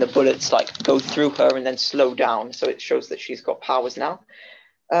bullets, and the bullets like go through her and then slow down. So it shows that she's got powers now.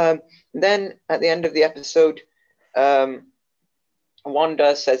 Then at the end of the episode,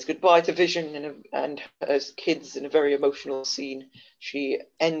 Wanda says goodbye to Vision and as kids in a very emotional scene. She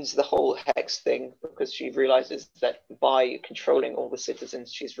ends the whole Hex thing because she realizes that by controlling all the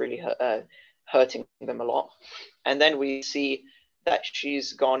citizens, she's really hurting them a lot. And then we see that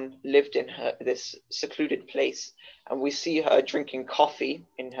she's lived in this secluded place, and we see her drinking coffee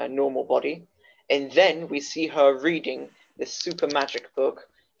in her normal body. And then we see her reading this super magic book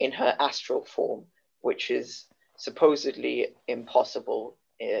in her astral form, which is supposedly impossible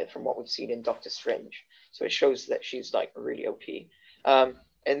from what we've seen in Doctor Strange. So it shows that she's like really OP.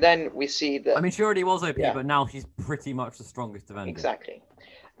 And then we see that... I mean, she already was OP, but now she's pretty much the strongest Avenger. Exactly.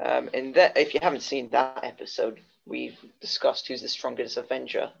 And that, if you haven't seen that episode, we've discussed who's the strongest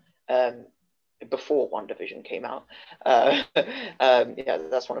Avenger before WandaVision came out. Yeah,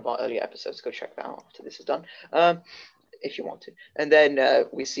 that's one of our earlier episodes. Go check that out after this is done, if you want to. And then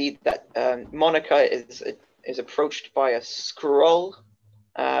we see that Monica is approached by a Skrull,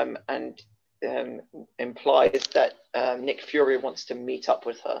 and implies that Nick Fury wants to meet up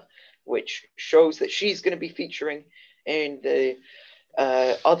with her, which shows that she's going to be featuring in the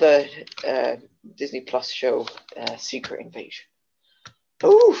other Disney Plus show, Secret Invasion.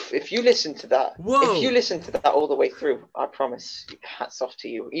 Oof! If you listen to that, all the way through, I promise, hats off to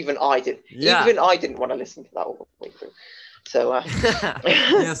you. Even I didn't want to listen to that all the way through. So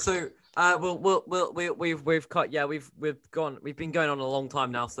yeah. So we've cut. Yeah, we've been going on a long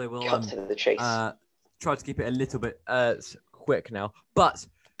time now. So we'll cut to the chase. Try to keep it a little bit quick now. But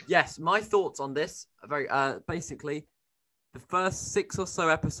yes, my thoughts on this are very basically. The first 6 or so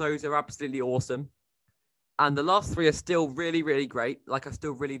episodes are absolutely awesome. And the last 3 are still really, really great. Like, I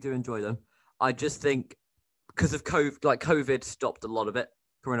still really do enjoy them. I just think because of COVID stopped a lot of it,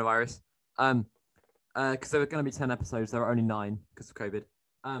 coronavirus. Because there were going to be 10 episodes. There were only 9 because of COVID.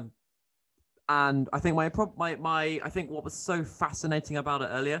 And I think I think what was so fascinating about it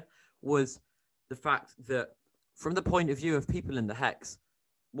earlier was the fact that from the point of view of people in the Hex,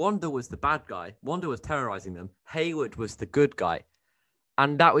 Wanda was the bad guy. Wanda was terrorizing them. Hayward was the good guy.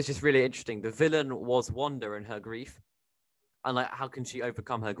 And that was just really interesting. The villain was Wanda and her grief. And like, how can she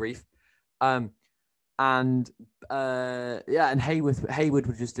overcome her grief? And Hayward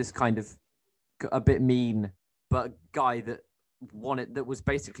was just this kind of a bit mean, but guy that was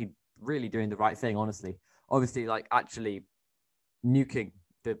basically really doing the right thing, honestly. Obviously, like actually nuking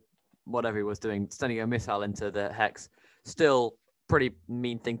whatever he was doing, sending a missile into the Hex, still pretty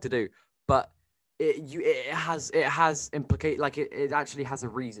mean thing to do, but it has implicate, like it actually has a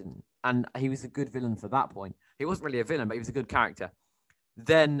reason, and he was a good villain for that point. He wasn't really a villain, but he was a good character.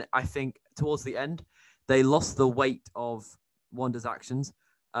 Then I think towards the end they lost the weight of Wanda's actions,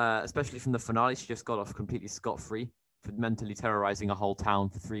 especially from the finale. She just got off completely scot-free for mentally terrorizing a whole town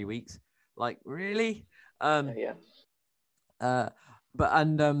for 3 weeks. Like, really? And then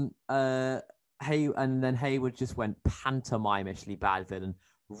Hayward just went pantomimishly bad villain.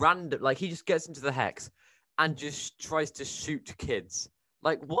 Random, like he just gets into the Hex and just tries to shoot kids.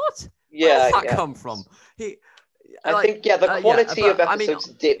 Like, what? Where does that come from? I think the quality of episodes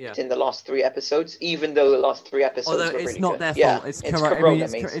dipped in the last 3 episodes, even though the last 3 episodes were really not good. Their fault. It's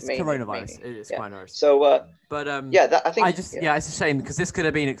coronavirus. It's coronavirus. So, I think it's a shame because this could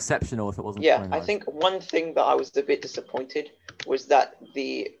have been exceptional if it wasn't. Yeah, I think one thing that I was a bit disappointed was that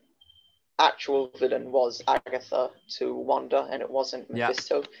the actual villain was Agatha to Wanda, and it wasn't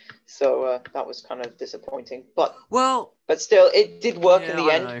Mephisto. So that was kind of disappointing. But still, it did work in the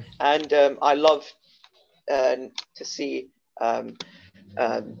end, and I love to see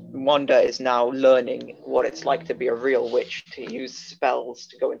Wanda is now learning what it's like to be a real witch, to use spells,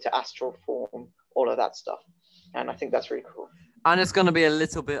 to go into astral form, all of that stuff, and I think that's really cool. And it's going to be a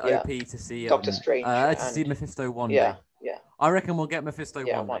little bit OP to see Doctor Strange, to see Mephisto one day. Yeah, I reckon we'll get Mephisto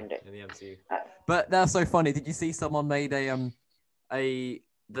one day in the MCU. But that's so funny. Did you see someone made the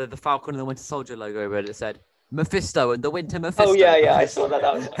Falcon and the Winter Soldier logo where it said Mephisto and the Winter Mephisto? Oh yeah, I saw that.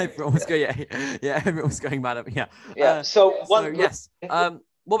 That was everyone was going, everyone was going mad at me. Yes. What were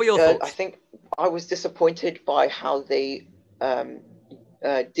your thoughts? I think I was disappointed by how they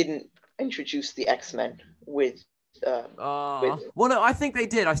didn't introduce the X-Men with. Well, no, I think they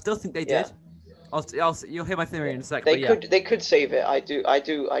did. I still think they did. You'll hear my theory in a second. They could save it. I do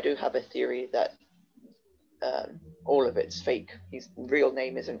have a theory that all of it's fake. His real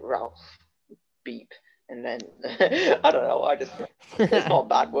name isn't Ralph Beep. And then I don't know. It's not a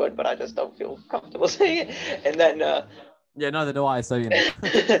bad word, but I just don't feel comfortable saying it. And then Yeah, neither do I. So you know.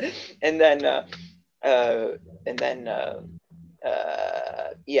 and then and then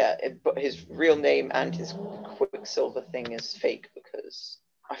yeah, but his real name and his Quicksilver thing is fake because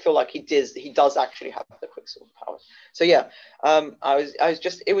I feel like he does actually have the Quicksilver powers. So yeah, I was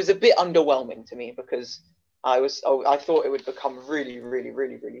just, it was a bit underwhelming to me because I thought it would become really, really,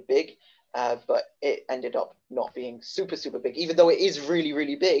 really, really big, but it ended up not being super, super big, even though it is really,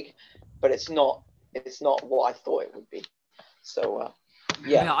 really big, but it's not what I thought it would be. So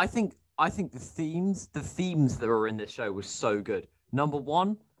yeah. Yeah, I think the themes that were in this show was so good. Number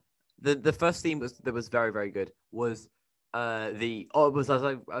one, the first theme that was very, very good was it was, as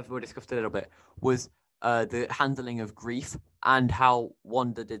I've already discussed a little bit, was the handling of grief and how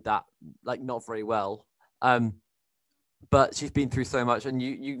Wanda did that like not very well. But she's been through so much, and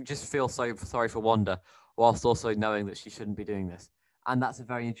you just feel so sorry for Wanda, whilst also knowing that she shouldn't be doing this. And that's a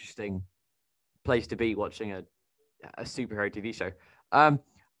very interesting place to be watching a superhero TV show.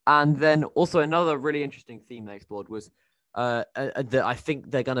 And then also another really interesting theme they explored was that I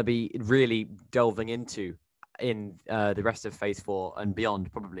think they're going to be really delving into in the rest of Phase 4 and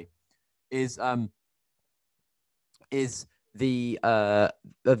beyond, probably, is the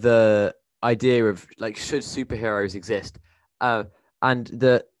idea of like, should superheroes exist, and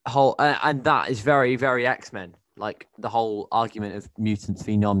the whole and that is very, very X-Men, like the whole argument of mutants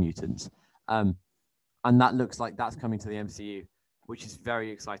v non-mutants, and that looks like that's coming to the MCU, which is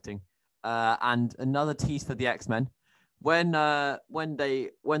very exciting. And another tease for the X-Men, when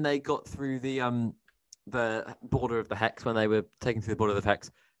they got through the border of the Hex, when they were taken through the border of the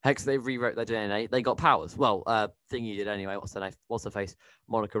Hex, they rewrote their DNA. They got powers. Well, Thingy did anyway. What's her face?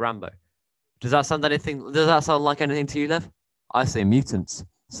 Monica Rambeau. Does that sound like anything to you, Lev? I say mutants.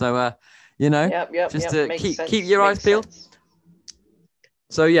 So just to keep your eyes peeled.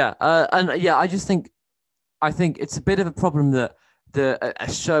 So yeah, and yeah, I think it's a bit of a problem that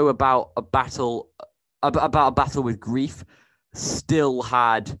a show about a battle with grief still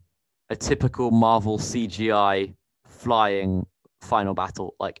had a typical Marvel CGI flying final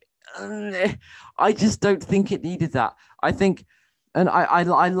battle. Like, I just don't think it needed that. I think, and I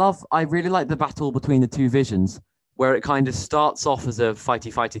really like the battle between the two visions, where it kind of starts off as a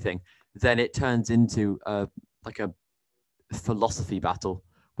fighty thing, then it turns into like a philosophy battle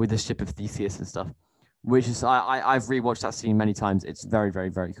with the ship of Theseus and stuff, which is I've rewatched that scene many times. It's very, very,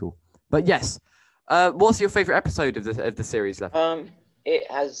 very cool. But yes, what's your favorite episode of the series, Lev?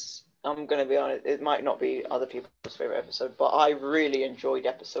 It has. I'm going to be honest, it might not be other people's favorite episode, but I really enjoyed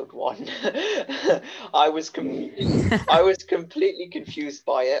episode 1. I was completely confused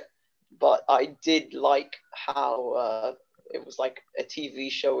by it, but I did like how it was like a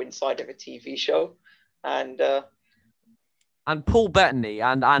TV show inside of a TV show, and Paul Bettany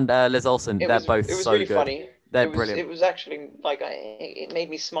and Liz Olsen, they're both so good. It was really funny. They're brilliant. It was actually like it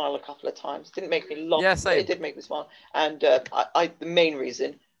made me smile a couple of times. It didn't make me laugh. Yeah, same. It did make me smile, and the main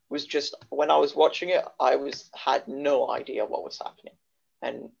reason was just when I was watching it, I had no idea what was happening,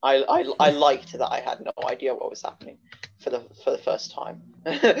 and I liked that I had no idea what was happening for the first time.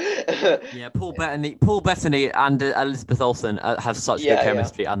 Yeah, Paul Bettany and Elizabeth Olsen have such good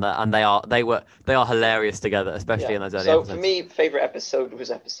chemistry, and they are hilarious together, especially in those early episodes. So for me, favorite episode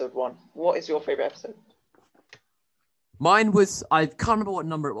was episode 1. What is your favorite episode? Mine was, I can't remember what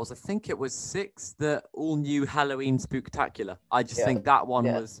number it was. I think it was 6, the all new Halloween Spooktacular. I just think that one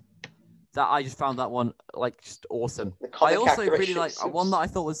was, that I just found that one like just awesome. I also really like one that I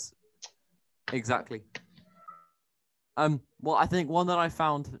thought was, exactly. Well, I think one that I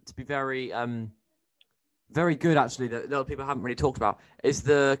found to be very, very good actually, that a lot of people haven't really talked about, is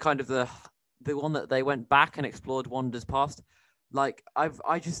the kind of the one that they went back and explored Wanda's past. Like,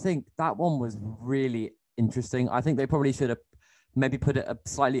 I just think that one was really interesting. I think they probably should have maybe put it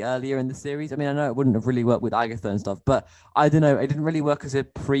slightly earlier in the series. I mean, I know it wouldn't have really worked with Agatha and stuff, but I don't know. It didn't really work as a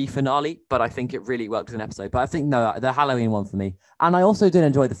pre-finale, but I think it really worked as an episode. But I think, no, the Halloween one for me. And I also did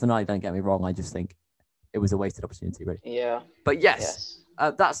enjoy the finale, don't get me wrong. I just think it was a wasted opportunity, really. Yeah. But yes.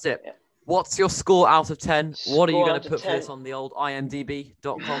 That's it. Yeah. What's your score out of 10? What are you going to put for this on the old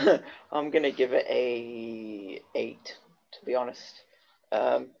imdb.com? I'm going to give it a 8, to be honest.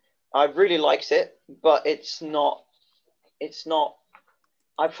 I really liked it, but it's not.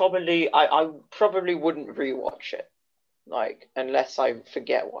 I probably wouldn't rewatch it, like, unless I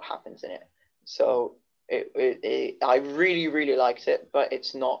forget what happens in it. So I really, really liked it, but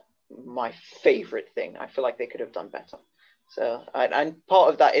it's not my favorite thing. I feel like they could have done better. So, and part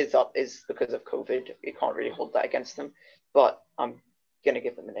of that is because of COVID. You can't really hold that against them. But I'm going to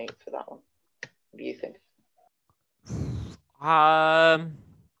give them an 8 for that one. What do you think? I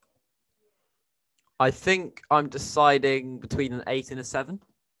think I'm deciding between an 8 and a 7,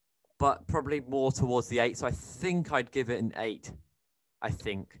 but probably more towards the 8. So I think I'd give it an 8. I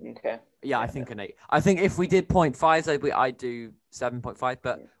think. Okay. Yeah, I think an 8. I think if we did 0.5s, I'd do 7.5,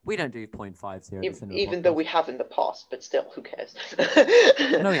 but we don't do 0.5s here. Even though we have in the past, but still, who cares?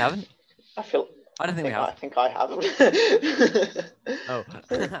 No, we haven't. I don't think we have. I think I have. Oh.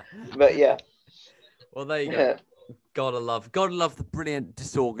 But yeah. Well, there you go. Gotta love the brilliant,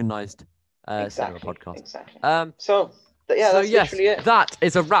 disorganized cinema podcast. Exactly. So literally it. That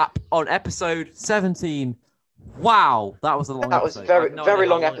is a wrap on episode 17. Wow, that was a long episode. That was very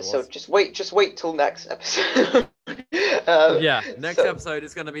long episode. Just wait till next episode. Next episode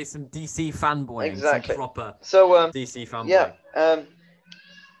is going to be some DC fanboying. Exactly. Some proper DC fanboying. Yeah.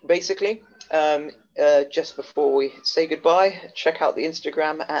 Basically, just before we say goodbye, check out the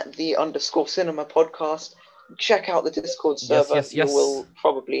Instagram at @the_cinema podcast. Check out the Discord server. Yes. You will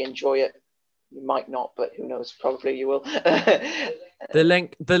probably enjoy it. You might not, but who knows? Probably you will. The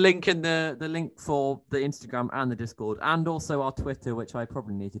link in the link for the Instagram and the Discord, and also our Twitter, which I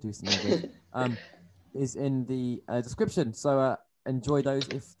probably need to do something with, is in the description. So enjoy those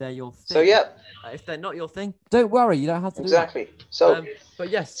if they're your thing. So yeah, if they're not your thing, don't worry. You don't have to do exactly. So, but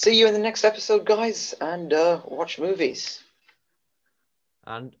yes, see you in the next episode, guys, and watch movies.